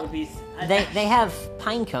 That Well, would be... they have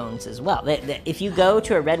pine cones as well. If you go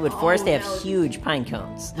to a redwood forest, they that have would be- huge pine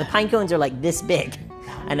cones. The pine cones are like this big,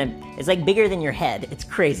 and it's like bigger than your head. It's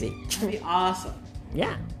crazy. That'd be awesome.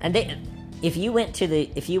 Yeah, and if you went to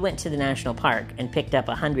the national park and picked up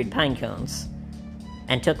 100 pine cones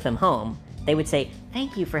and took them home, they would say,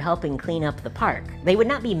 "Thank you for helping clean up the park." They would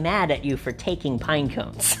not be mad at you for taking pine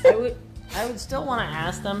cones. I would still want to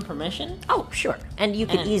ask them permission. Oh, sure. And you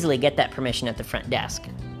could easily get that permission at the front desk.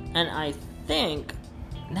 And I think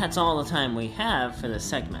that's all the time we have for this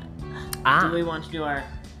segment. Ah. Do we want to do our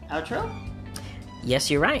outro? Yes,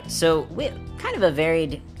 you're right. So we kind of a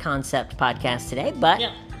varied concept podcast today, but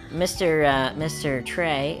Yeah. Mr.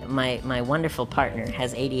 Trey, my wonderful partner,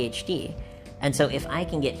 has ADHD, and so if I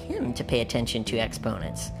can get him to pay attention to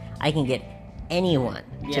exponents, I can get anyone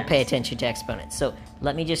to Yes. pay attention to exponents. So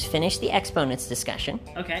let me just finish the exponents discussion.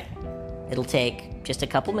 Okay. It'll take just a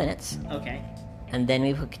couple minutes, Okay. and then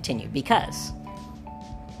we will continue because.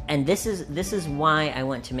 And this is why I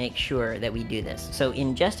want to make sure that we do this. So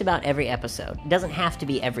in just about every episode, it doesn't have to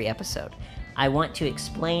be every episode, I want to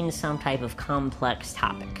explain some type of complex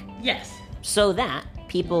topic. Yes. So that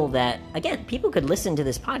people could listen to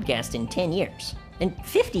this podcast in 10 years, in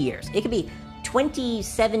 50 years. It could be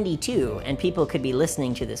 2072 and people could be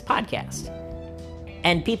listening to this podcast.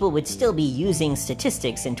 And people would still be using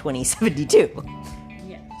statistics in 2072.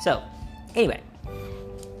 Yeah. So, anyway,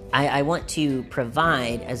 I want to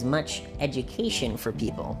provide as much education for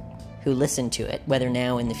people who listen to it, whether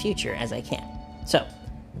now or in the future, as I can. So,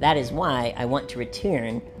 that is why I want to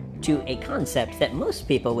return to a concept that most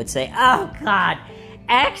people would say, "Oh God,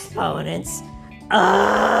 exponents!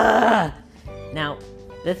 Ugh!" Now,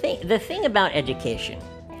 the thing about education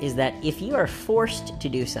is that if you are forced to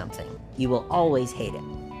do something, you will always hate it,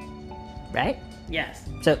 right? Yes.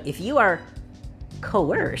 So if you are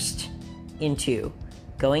coerced into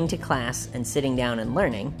going to class and sitting down and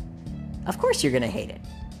learning, of course you're going to hate it.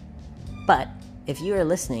 But if you are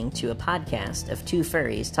listening to a podcast of two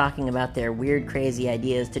furries talking about their weird, crazy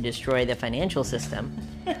ideas to destroy the financial system,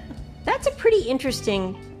 that's a pretty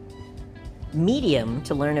interesting medium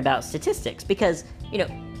to learn about statistics because,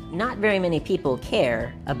 not very many people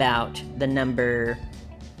care about the number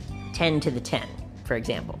 10 to the 10, for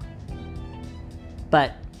example.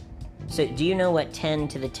 But, so do you know what 10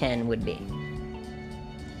 to the 10 would be?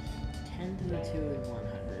 10 to the 2 is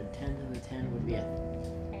 100. 10 to the 10 would be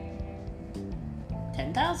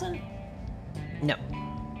 10,000? No,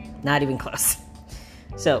 not even close.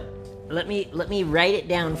 So, let me write it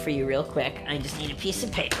down for you real quick. I just need a piece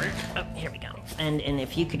of paper. Oh, here we go. And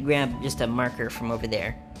if you could grab just a marker from over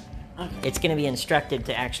there. Okay. It's going to be instructed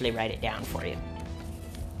to actually write it down for you.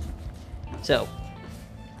 So,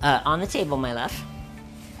 on the table, my left,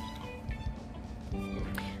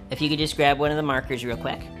 if you could just grab one of the markers real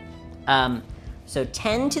quick. So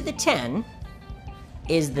 10 to the 10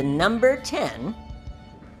 is the number 10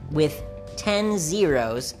 with 10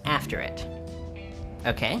 zeros after it.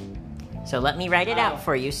 Okay? So let me write it out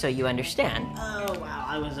for you so you understand. Oh, wow.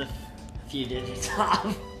 I was a few digits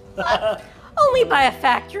off. Only by a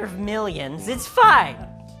factor of millions. It's fine.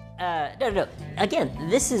 No. Again,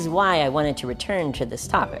 this is why I wanted to return to this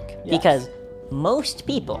topic. Yes. Because most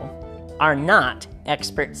people are not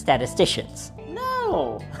expert statisticians.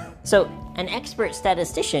 No. So an expert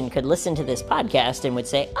statistician could listen to this podcast and would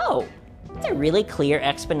say, "Oh, it's a really clear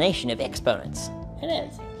explanation of exponents." It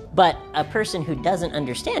is. But a person who doesn't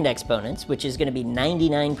understand exponents, which is going to be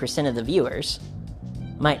 99% of the viewers,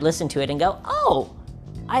 might listen to it and go, "Oh,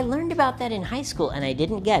 I learned about that in high school and I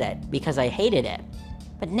didn't get it because I hated it.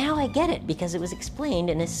 But now I get it because it was explained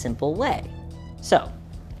in a simple way." So,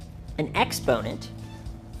 an exponent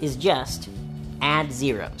is just add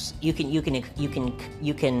zeros. You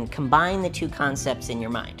can combine the two concepts in your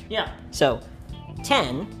mind. Yeah. So,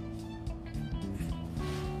 10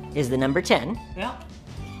 is the number 10. Yeah.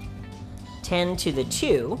 10 to the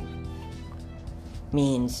 2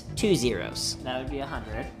 means 2 zeros. That would be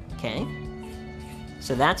 100. Okay?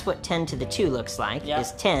 So that's what 10 to the 2 looks like, Yep.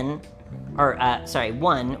 is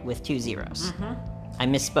 1 with 2 zeros. Mm-hmm. I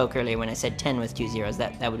misspoke earlier when I said 10 with 2 zeros.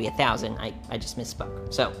 That would be 1,000. I just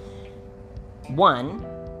misspoke. So 1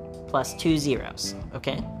 plus 2 zeros,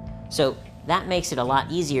 okay? So that makes it a lot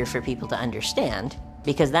easier for people to understand,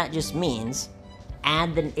 because that just means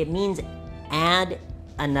add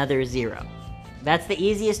another 0. That's the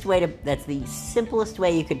easiest way that's the simplest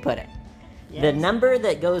way you could put it. Yes. The number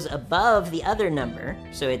that goes above the other number,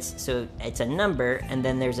 so it's a number, and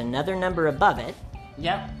then there's another number above it.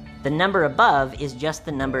 Yep. The number above is just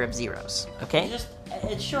the number of zeros, okay?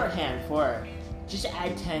 It's shorthand for just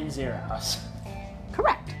add 10 zeros.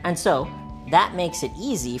 Correct. And so that makes it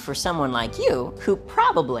easy for someone like you, who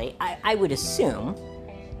probably, I would assume,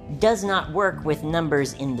 does not work with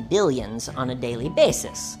numbers in the billions on a daily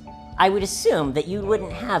basis. I would assume that you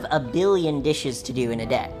wouldn't have a billion dishes to do in a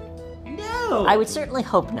day. No! I would certainly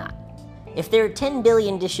hope not. If there are 10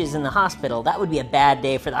 billion dishes in the hospital, that would be a bad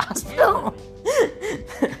day for the hospital.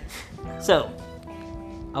 So,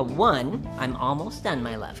 a 1, I'm almost done,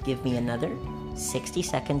 my love. Give me another 60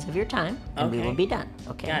 seconds of your time, and we Okay. will be done,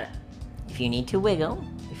 okay? Got it. If you need to wiggle,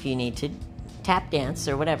 if you need to tap dance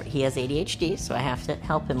or whatever, he has ADHD, so I have to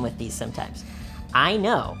help him with these sometimes. I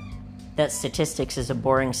know that statistics is a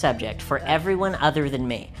boring subject for everyone other than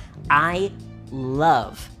me. I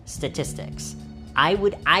love statistics. I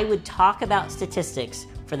would talk about statistics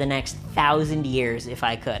for the next 1,000 years if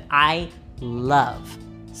I could. I love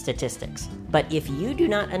statistics. But if you do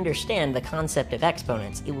not understand the concept of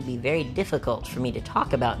exponents, it will be very difficult for me to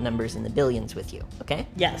talk about numbers in the billions with you, okay?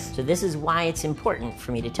 Yes. So this is why it's important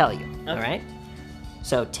for me to tell you, all right?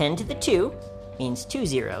 So 10 to the 2 means 2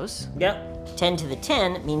 zeros. Yep. 10 to the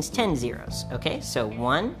 10 means 10 zeros, okay? So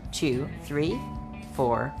 1, 2, 3,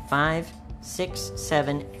 4, 5, 6,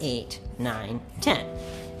 7, 8, 9, 10.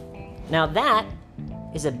 Now that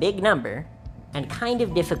is a big number and kind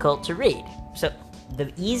of difficult to read. So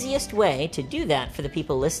the easiest way to do that for the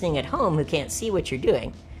people listening at home who can't see what you're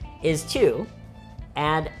doing is to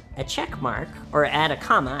add a check mark, or add a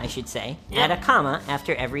comma, I should say. Yep. Add a comma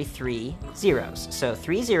after every 3 zeros. So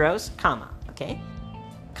 3 zeros, comma, okay?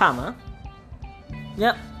 Comma,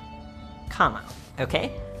 Yep. comma,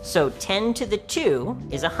 okay? So 10 to the 2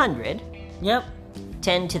 is 100. Yep.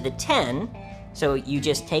 10 to the 10, so you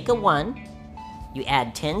just take a 1, you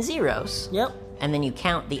add 10 zeros, Yep. and then you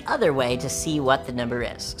count the other way to see what the number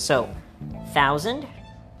is. So 1,000,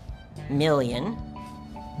 million,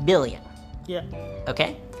 billion, Yep.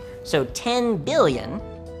 okay? So 10 billion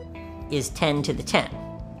is 10 to the 10.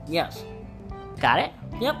 Yes. Got it?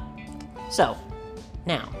 Yep. So,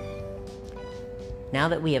 now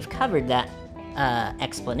that we have covered that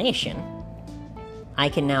explanation, I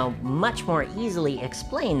can now much more easily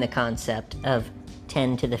explain the concept of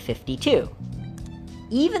 10 to the 52.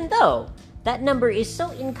 Even though that number is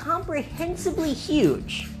so incomprehensibly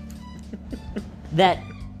huge that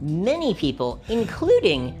many people,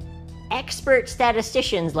 including expert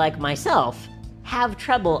statisticians like myself, have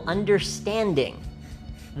trouble understanding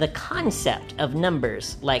the concept of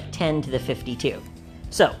numbers like 10 to the 52.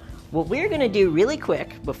 So, what we're going to do really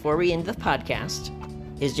quick before we end the podcast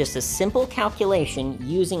is just a simple calculation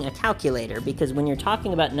using a calculator, because when you're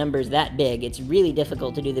talking about numbers that big, it's really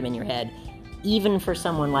difficult to do them in your head, even for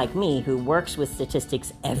someone like me who works with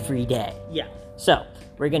statistics every day. Yeah. So,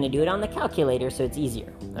 we're going to do it on the calculator so it's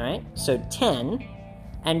easier, all right? So 10,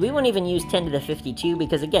 and we won't even use 10 to the 52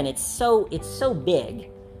 because, again, it's so big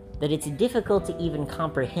that it's difficult to even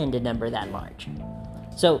comprehend a number that large.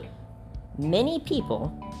 So, many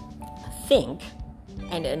people think,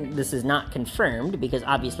 and this is not confirmed because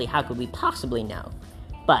obviously how could we possibly know,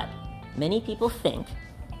 but many people think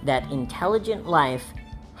that intelligent life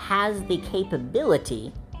has the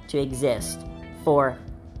capability to exist for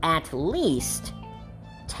at least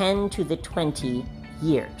 10 to the 20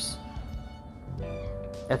 years.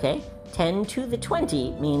 Okay? 10 to the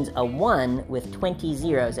 20 means a 1 with 20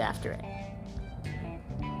 zeros after it.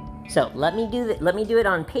 So, let me do it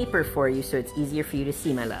on paper for you so it's easier for you to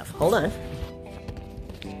see, my love. Hold on.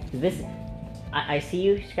 I see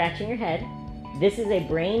you scratching your head. This is a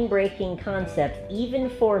brain-breaking concept even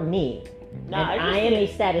for me. No, and I am a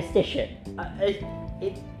statistician.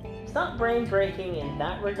 It's not brain breaking in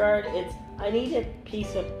that regard. It's I need a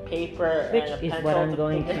piece of paper Which and a is pencil what I'm to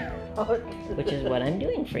going figure out. Which is what I'm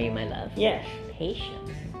doing for you, my love. Yes, Patience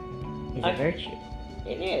is a virtue.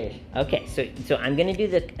 it is. Okay, so I'm gonna do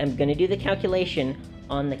the calculation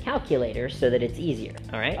on the calculator so that it's easier.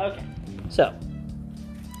 All right. Okay. So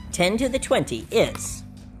 10 to the 20 is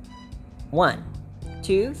 1, 2,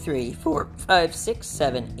 2, 3, 4, 5, 6,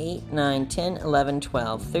 7, 8, 9, 10, 11,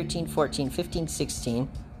 12, 13, 14, 15, 16.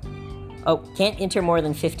 Oh, can't enter more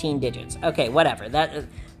than 15 digits. Okay, whatever.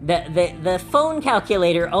 The phone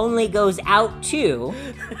calculator only goes out to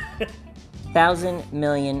 1,000,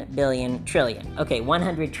 million, billion, trillion. Okay,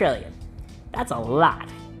 100 trillion. That's a lot.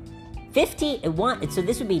 50, so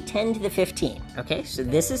this would be 10 to the 15. Okay, so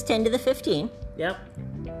this is 10 to the 15. Yep.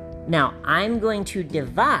 Now, I'm going to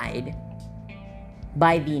divide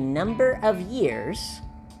by the number of years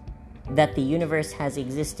that the universe has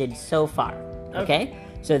existed so far. Okay?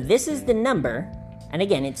 So this is the number, and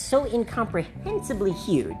again, it's so incomprehensibly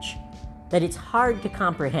huge that it's hard to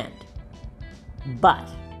comprehend. But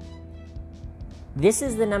this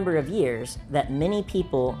is the number of years that many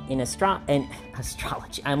people in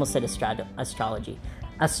astrology, I almost said astrology.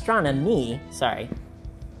 Astronomy, sorry.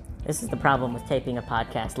 This is the problem with taping a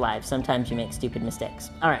podcast live. Sometimes you make stupid mistakes.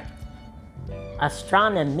 All right.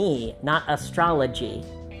 Astronomy, not astrology.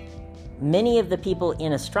 Many of the people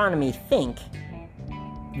in astronomy think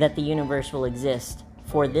that the universe will exist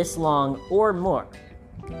for this long or more.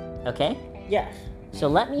 Okay? Yes. So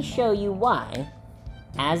let me show you why,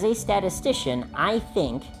 as a statistician, I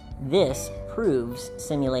think this proves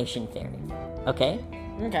simulation theory. Okay?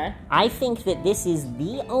 Okay. I think that this is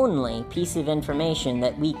the only piece of information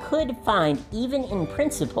that we could find, even in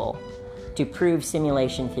principle, to prove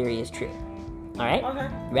simulation theory is true. All right? Okay.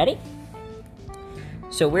 Ready?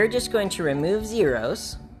 So we're just going to remove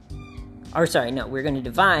zeros. Or sorry, no, we're going to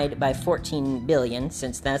divide by 14 billion,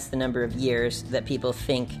 since that's the number of years that people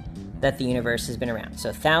think that the universe has been around. So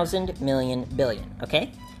 1,000, million, billion,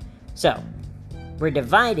 okay? So we're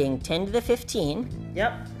dividing 10 to the 15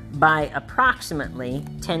 Yep. by approximately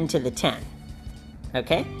 10 to the 10.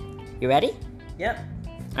 Okay? You ready? Yep.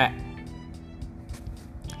 All right.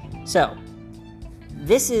 So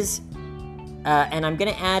this is, and I'm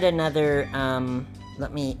going to add another,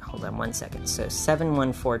 let me, hold on one second. So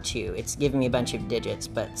 7142, it's giving me a bunch of digits,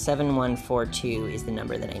 but 7142 is the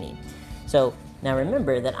number that I need. So now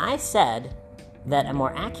remember that I said that a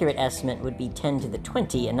more accurate estimate would be 10 to the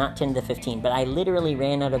 20 and not 10 to the 15, but I literally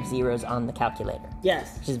ran out of zeros on the calculator.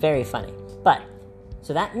 Yes. Which is very funny. But,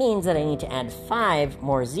 so that means that I need to add 5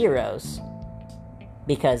 more zeros,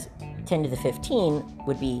 because 10 to the 15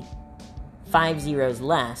 would be 5 zeros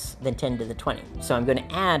less than 10 to the 20. So I'm going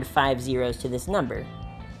to add 5 zeros to this number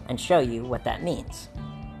and show you what that means.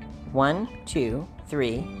 1, 2,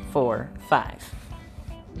 3, 4, 5.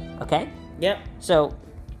 Okay? Yep. So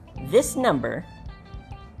this number,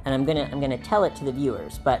 and I'm gonna tell it to the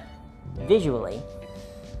viewers, but visually,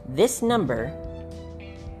 this number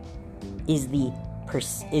is the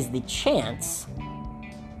chance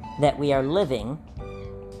that we are living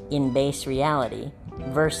in base reality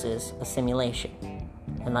versus a simulation.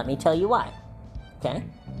 And let me tell you why. Okay?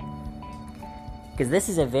 Because this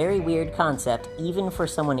is a very weird concept, even for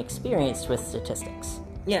someone experienced with statistics.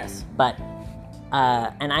 Yes. But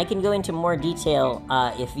and I can go into more detail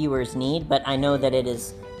if viewers need, but I know that it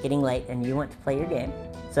is getting late and you want to play your game,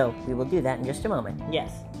 so we will do that in just a moment.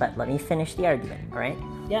 Yes. But let me finish the argument, all right?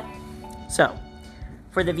 Yep. So,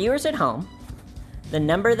 for the viewers at home, the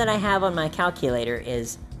number that I have on my calculator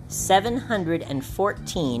is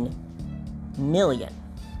 714 million,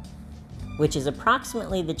 which is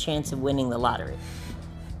approximately the chance of winning the lottery.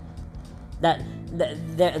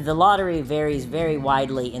 The lottery varies very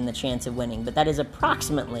widely in the chance of winning, but that is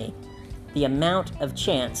approximately the amount of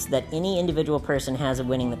chance that any individual person has of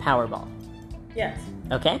winning the Powerball. Yes.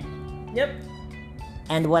 Okay? Yep.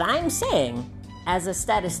 And what I'm saying as a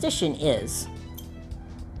statistician is,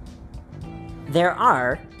 there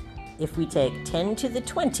are, if we take 10 to the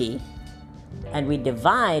 20 and we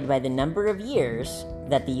divide by the number of years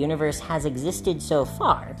that the universe has existed so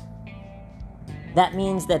far, that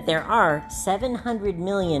means that there are 700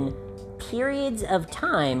 million periods of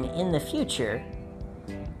time in the future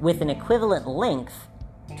with an equivalent length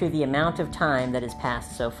to the amount of time that has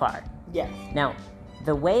passed so far. Yes. Now,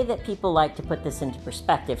 the way that people like to put this into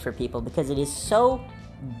perspective for people, because it is so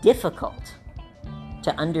difficult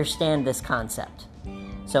to understand this concept.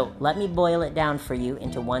 So let me boil it down for you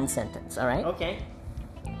into one sentence, all right? Okay.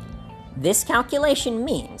 This calculation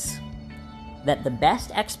means that the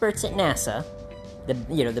best experts at NASA,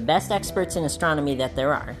 the best experts in astronomy that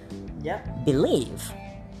there are, Yep. believe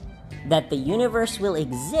that the universe will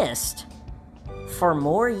exist for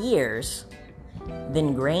more years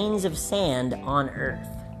than grains of sand on Earth.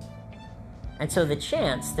 And so the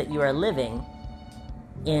chance that you are living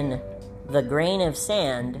in the grain of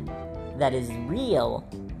sand that is real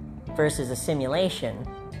versus a simulation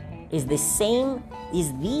is the same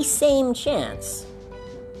chance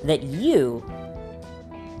that you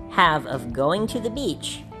have of going to the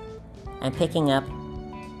beach and picking up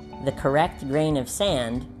the correct grain of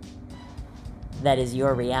sand that is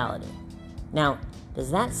your reality. Now,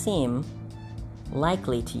 does that seem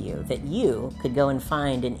likely to you that you could go and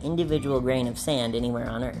find an individual grain of sand anywhere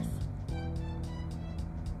on Earth?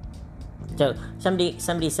 So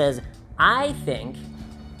somebody says, I think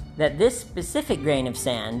that this specific grain of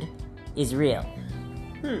sand is real.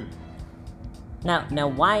 Now,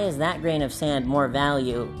 why is that grain of sand more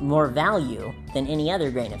value than any other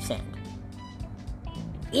grain of sand?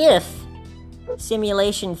 If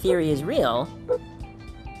simulation theory is real,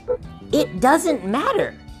 it doesn't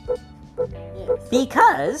matter. Yes.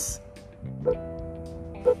 Because...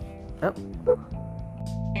 Oh.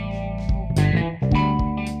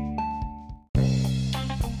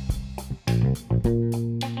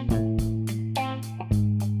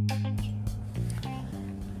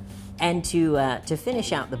 And to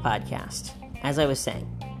finish out the podcast, as I was saying,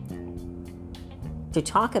 to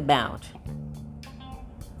talk about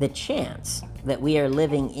the chance that we are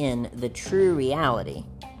living in the true reality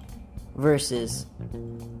versus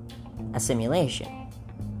a simulation.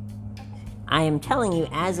 I am telling you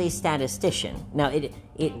as a statistician. Now, it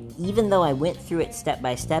even though I went through it step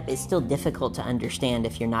by step, it's still difficult to understand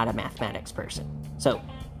if you're not a mathematics person. So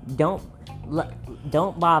don't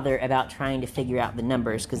bother about trying to figure out the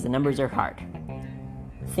numbers, because the numbers are hard.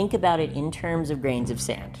 Think about it in terms of grains of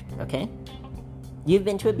sand, okay? You've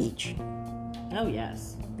been to a beach. Oh,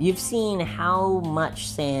 yes. You've seen how much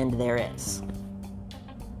sand there is,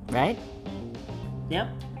 right? Yep.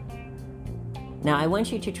 Now, I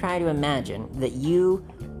want you to try to imagine that you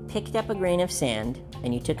picked up a grain of sand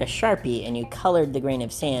and you took a Sharpie and you colored the grain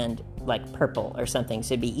of sand like purple or something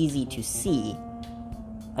so it'd be easy to see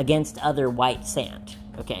against other white sand,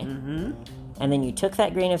 okay? Mm-hmm. And then you took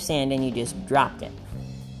that grain of sand and you just dropped it.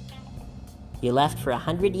 You left for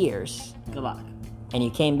 100 years. Good luck. And you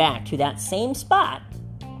came back to that same spot.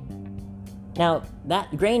 Now,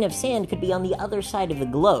 that grain of sand could be on the other side of the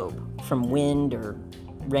globe from wind or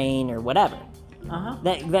rain or whatever. Uh-huh.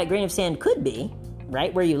 That grain of sand could be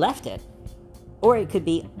right where you left it, or it could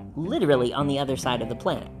be literally on the other side of the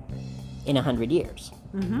planet in 100 years.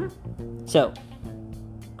 Mm-hmm. So,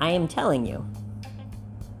 I am telling you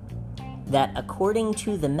that according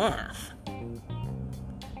to the math,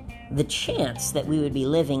 the chance that we would be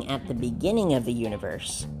living at the beginning of the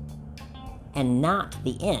universe and not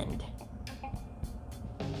the end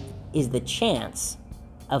is the chance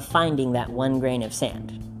of finding that one grain of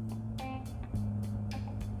sand.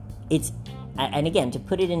 And again, to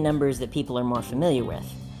put it in numbers that people are more familiar with,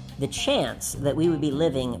 the chance that we would be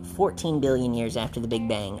living 14 billion years after the Big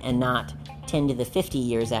Bang and not 10 to the 50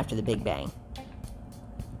 years after the Big Bang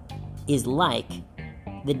is like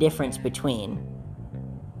the difference between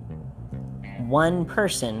one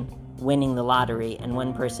person winning the lottery and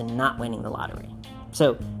one person not winning the lottery.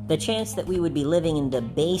 So the chance that we would be living in the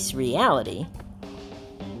base reality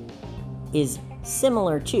is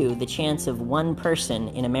similar to the chance of one person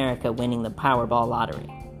in America winning the Powerball lottery.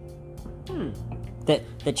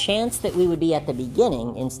 The chance that we would be at the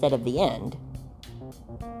beginning instead of the end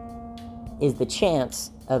is the chance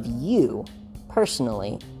of you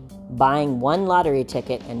personally buying one lottery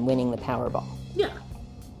ticket and winning the Powerball. Yeah.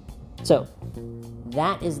 So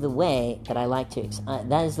that is the way that I like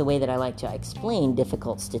to explain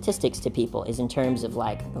difficult statistics to people, is in terms of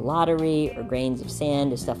like the lottery or grains of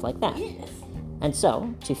sand or stuff like that. Yes. And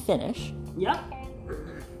so, to finish, Yep.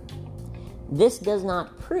 this does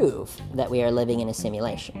not prove that we are living in a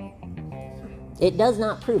simulation. It does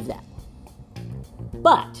not prove that.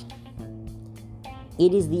 But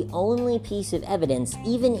it is the only piece of evidence,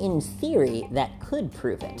 even in theory, that could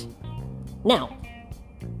prove it. Now,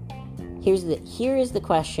 here is the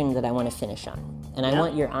question that I want to finish on, and I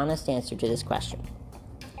want your honest answer to this question.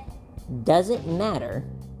 Does it matter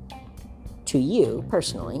to you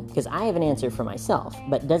personally, because I have an answer for myself,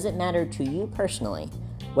 but does it matter to you personally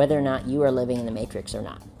whether or not you are living in the Matrix or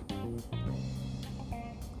not?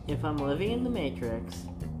 If I'm living in the Matrix,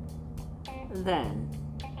 then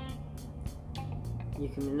you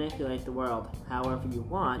can manipulate the world however you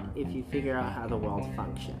want if you figure out how the world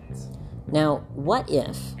functions. Now, what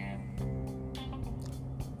if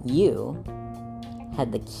you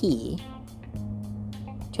had the key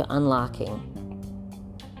to unlocking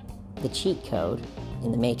the cheat code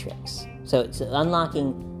in the Matrix? So it's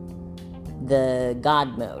unlocking the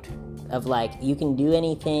God mode of like, you can do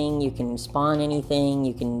anything, you can spawn anything,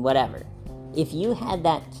 you can whatever. If you had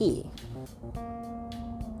that key,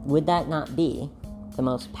 would that not be the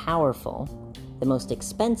most powerful, the most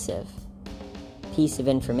expensive piece of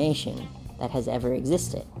information that has ever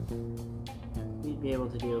existed? be able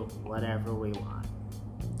to do whatever we want.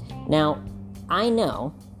 Now, I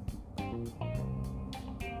know,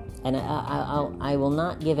 and I will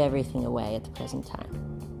not give everything away at the present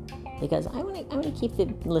time, because I want to keep the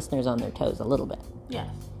listeners on their toes a little bit. Yes.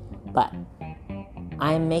 But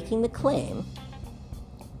I am making the claim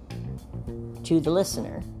to the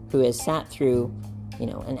listener who has sat through,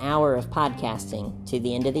 an hour of podcasting to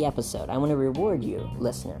the end of the episode. I want to reward you,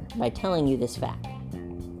 listener, by telling you this fact.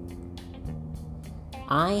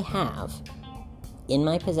 I have in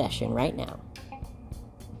my possession right now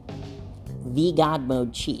the God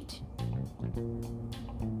Mode cheat.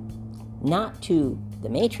 Not to the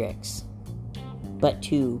Matrix, but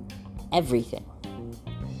to everything.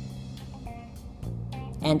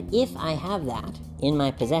 And if I have that in my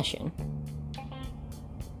possession,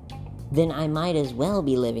 then I might as well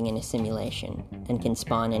be living in a simulation and can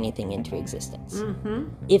spawn anything into existence. Mm-hmm.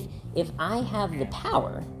 If I have the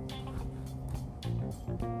power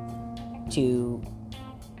to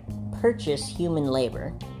purchase human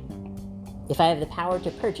labor, if I have the power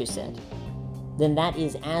to purchase it, then that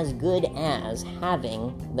is as good as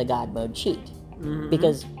having the God Mode cheat. Mm-hmm.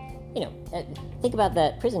 Because, think about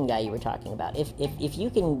that prison guy you were talking about. If you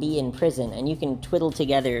can be in prison and you can twiddle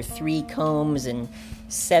together 3 combs and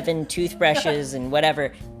 7 toothbrushes and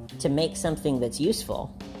whatever to make something that's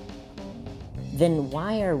useful, then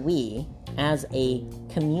why are we, as a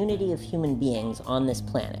community of human beings on this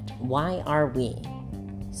planet, why are we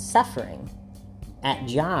suffering at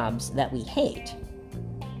jobs that we hate?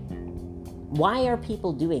 Why are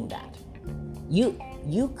people doing that?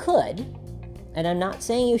 You could, and I'm not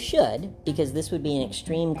saying you should, because this would be an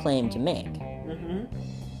extreme claim to make,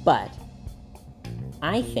 but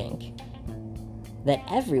I think that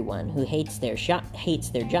everyone who hates their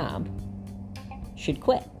job should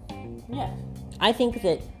quit. Yes. I think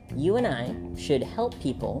that you and I should help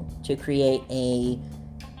people to create a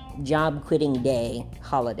job quitting day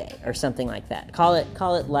holiday or something like that. Call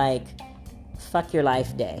it like Fuck Your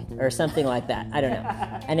Life Day or something like that. I don't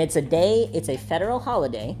know. And it's a federal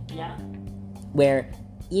holiday. Yeah. Where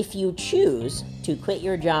if you choose to quit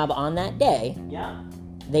your job on that day, Yeah.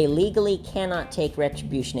 they legally cannot take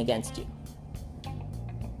retribution against you.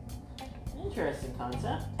 Interesting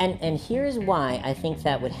concept. And here's why I think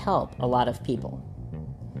that would help a lot of people.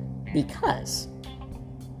 Because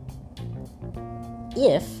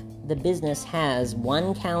if the business has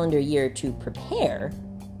 1 calendar year to prepare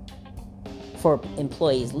for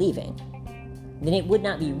employees leaving, then it would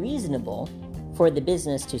not be reasonable for the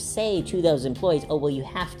business to say to those employees, oh, well, you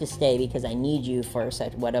have to stay because I need you for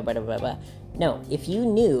such whatever. No, if you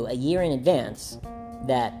knew a year in advance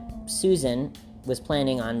that Susan was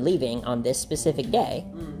planning on leaving on this specific day,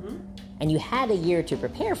 and you had a year to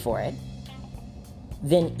prepare for it,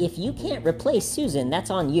 then if you can't replace Susan, that's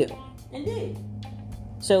on you. Indeed.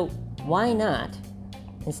 So why not,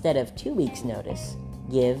 instead of 2 weeks' notice,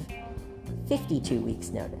 give 52 weeks'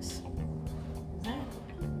 notice?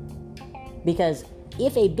 Because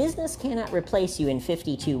if a business cannot replace you in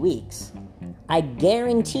 52 weeks, I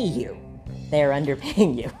guarantee you they're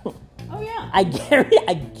underpaying you. Oh, yeah. I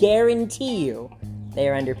guarantee you they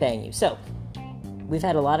are underpaying you. So, we've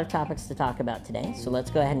had a lot of topics to talk about today, so let's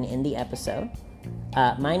go ahead and end the episode.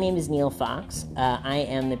 My name is Neil Fox. I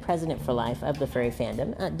am the president for life of the furry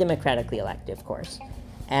fandom, democratically elected, of course.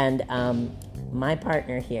 And my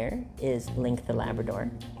partner here is Link the Labrador.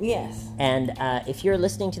 Yes. And if you're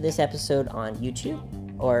listening to this episode on YouTube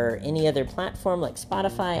or any other platform like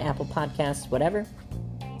Spotify, Apple Podcasts, whatever,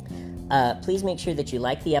 please make sure that you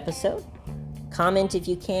like the episode. Comment if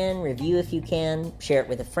you can, review if you can, share it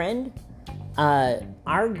with a friend.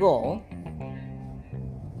 Our goal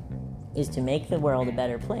is to make the world a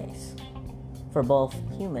better place for both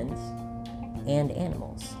humans and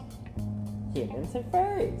animals. Humans and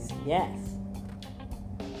furries. Yes.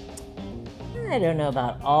 I don't know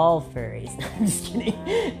about all furries. I'm just kidding.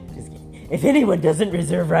 Just kidding. If anyone doesn't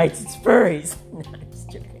reserve rights, it's furries. No, I'm just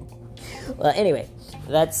joking. Well, anyway,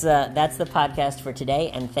 that's the podcast for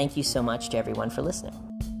today, and thank you so much to everyone for listening.